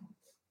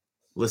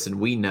 Listen,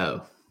 we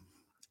know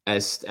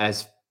as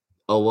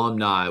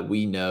alumni,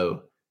 we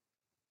know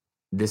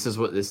this is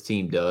what this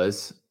team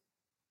does.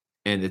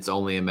 And it's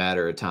only a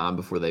matter of time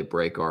before they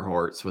break our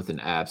hearts with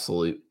an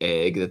absolute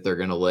egg that they're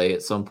going to lay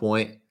at some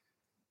point.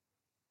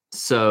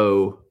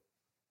 So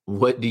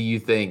what do you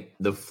think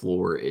the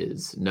floor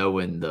is,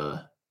 knowing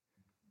the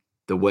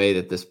way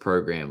that this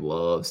program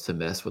loves to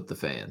mess with the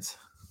fans?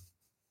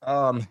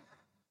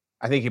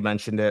 I think you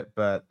mentioned it,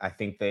 but I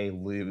think they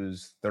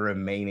lose the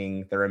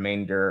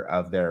remainder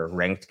of their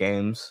ranked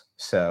games.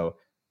 So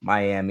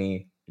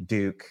Miami,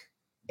 Duke,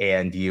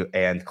 and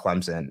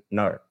Clemson.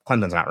 No,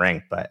 Clemson's not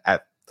ranked, but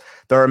at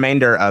the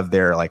remainder of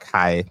their like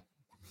high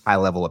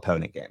level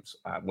opponent games,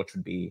 which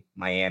would be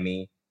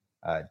Miami,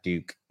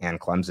 Duke, and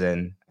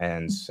Clemson,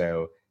 and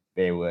so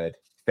they would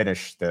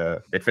finish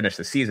the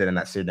season in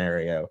that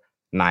scenario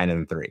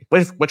 9-3,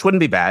 which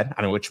wouldn't be bad.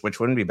 I mean, which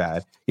wouldn't be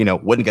bad.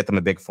 Wouldn't get them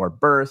a Big Four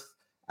berth.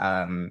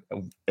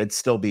 It'd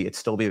still be a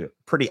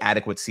pretty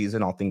adequate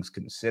season, all things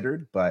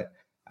considered. But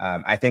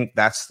I think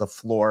that's the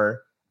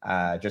floor,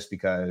 just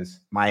because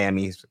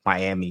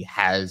Miami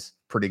has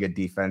pretty good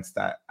defense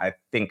that I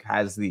think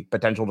has the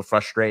potential to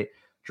frustrate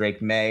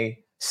Drake May.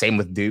 Same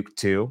with Duke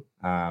too.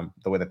 The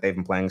way that they've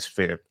been playing,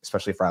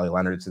 especially for Riley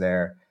Leonard's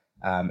there.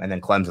 And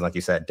then Clemson, like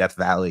you said, Death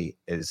Valley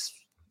is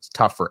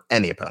tough for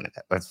any opponent.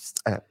 That's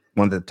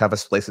one of the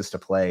toughest places to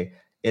play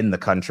in the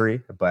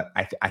country. But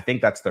I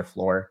think that's their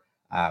floor.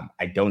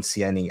 I don't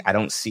see any,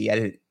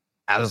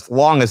 as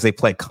long as they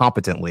play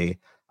competently,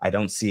 I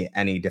don't see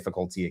any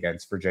difficulty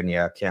against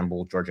Virginia,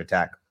 Campbell, Georgia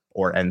Tech,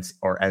 or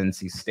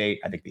NC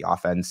State. I think the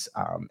offense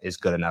is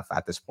good enough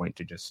at this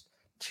point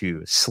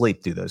to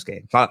sleep through those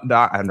games.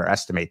 Not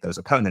underestimate those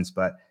opponents,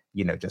 but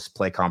just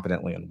play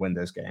competently and win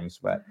those games.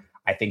 But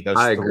I think those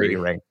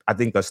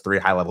three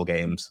high level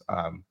games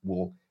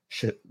will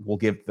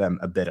give them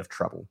a bit of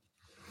trouble.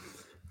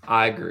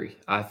 I agree.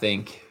 I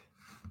think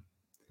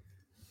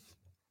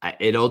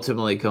it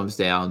ultimately comes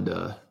down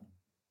to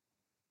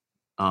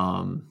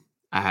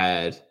I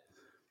had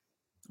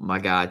my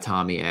guy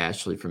Tommy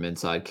Ashley from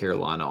Inside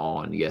Carolina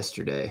on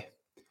yesterday,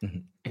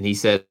 and he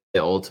said it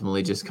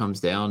ultimately just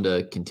comes down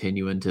to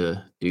continuing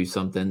to do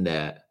something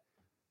that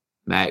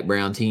Mac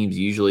Brown teams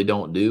usually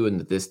don't do and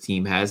that this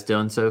team has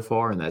done so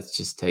far, and that's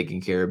just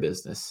taking care of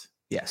business.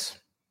 Yes.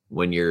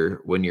 When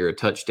you're a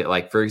touchdown,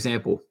 like for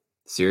example,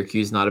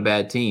 Syracuse is not a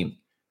bad team,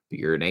 but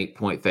you're an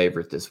 8-point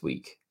favorite this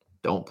week.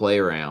 Don't play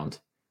around.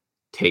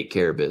 Take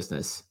care of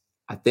business.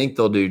 I think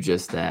they'll do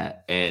just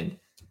that. And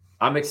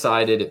I'm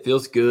excited. It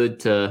feels good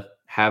to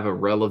have a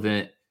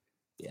relevant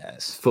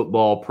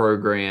football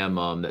program.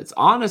 That's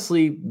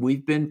honestly,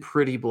 we've been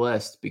pretty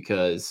blessed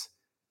because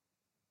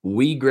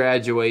we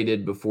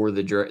graduated before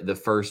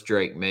the first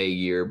Drake May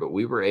year, but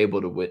we were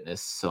able to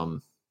witness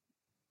some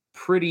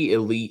pretty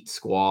elite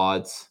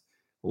squads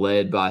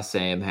led by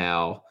Sam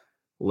Howell,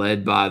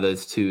 led by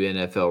those two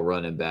NFL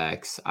running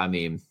backs. I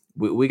mean,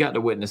 we got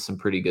to witness some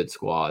pretty good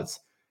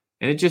squads.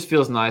 And it just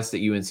feels nice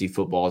that UNC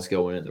football is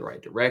going in the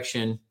right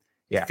direction.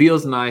 Yeah. It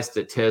feels nice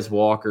that Tez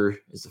Walker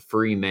is a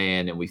free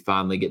man, and we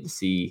finally get to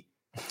see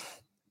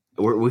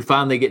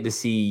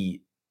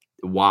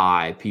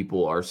why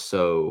people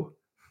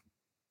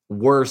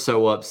were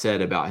so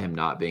upset about him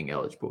not being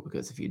eligible.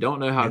 Because if you don't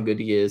know how good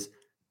he is,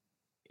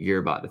 you're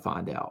about to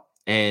find out.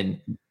 And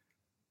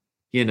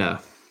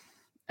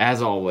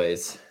as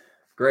always,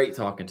 great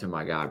talking to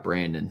my guy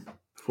Brandon.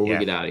 Before we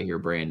get out of here,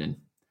 Brandon,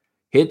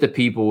 hit the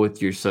people with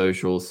your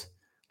socials.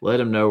 Let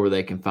them know where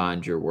they can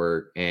find your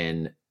work.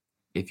 And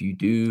if you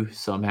do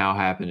somehow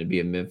happen to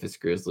be a Memphis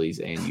Grizzlies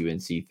and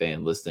UNC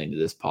fan listening to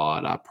this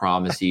pod, I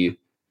promise you,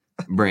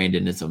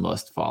 Brandon is a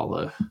must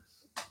follow.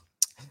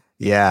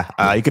 Yeah.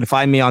 You can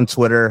find me on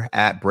Twitter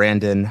at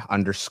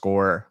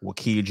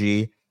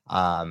Brandon_Nwokeji.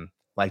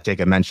 Like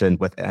Jacob mentioned,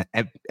 with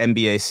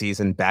NBA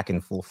season back in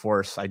full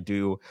force, I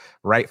do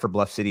write for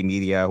Bluff City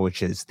Media,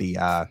 which is the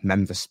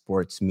Memphis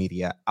sports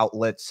media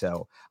outlet.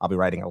 So I'll be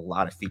writing a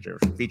lot of feature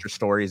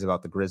stories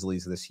about the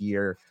Grizzlies this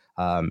year,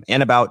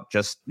 and about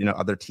just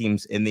other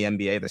teams in the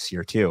NBA this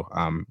year too.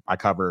 I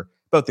cover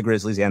both the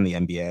Grizzlies and the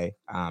NBA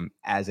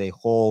as a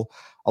whole.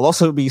 I'll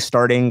also be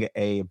starting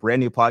a brand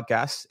new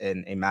podcast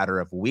in a matter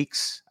of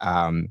weeks.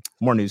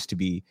 More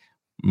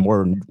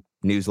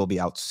news will be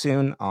out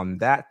soon on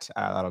that.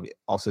 That'll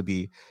also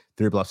be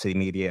through Bluff City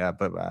Media,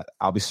 but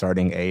I'll be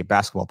starting a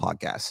basketball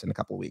podcast in a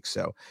couple of weeks.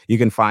 So you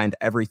can find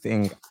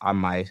everything on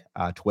my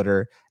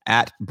Twitter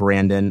at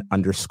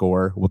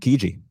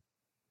Brandon_Nwokeji.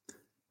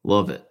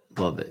 Love it.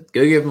 Love it.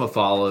 Go give him a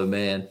follow,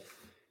 man.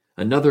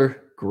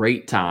 Another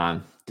great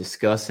time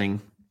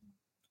discussing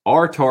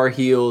our Tar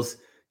Heels,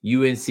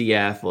 UNC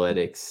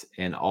athletics,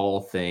 and all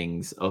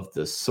things of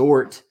the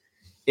sort.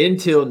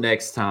 Until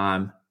next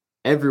time,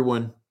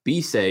 everyone,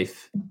 be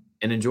safe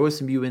and enjoy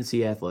some UNC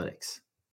athletics.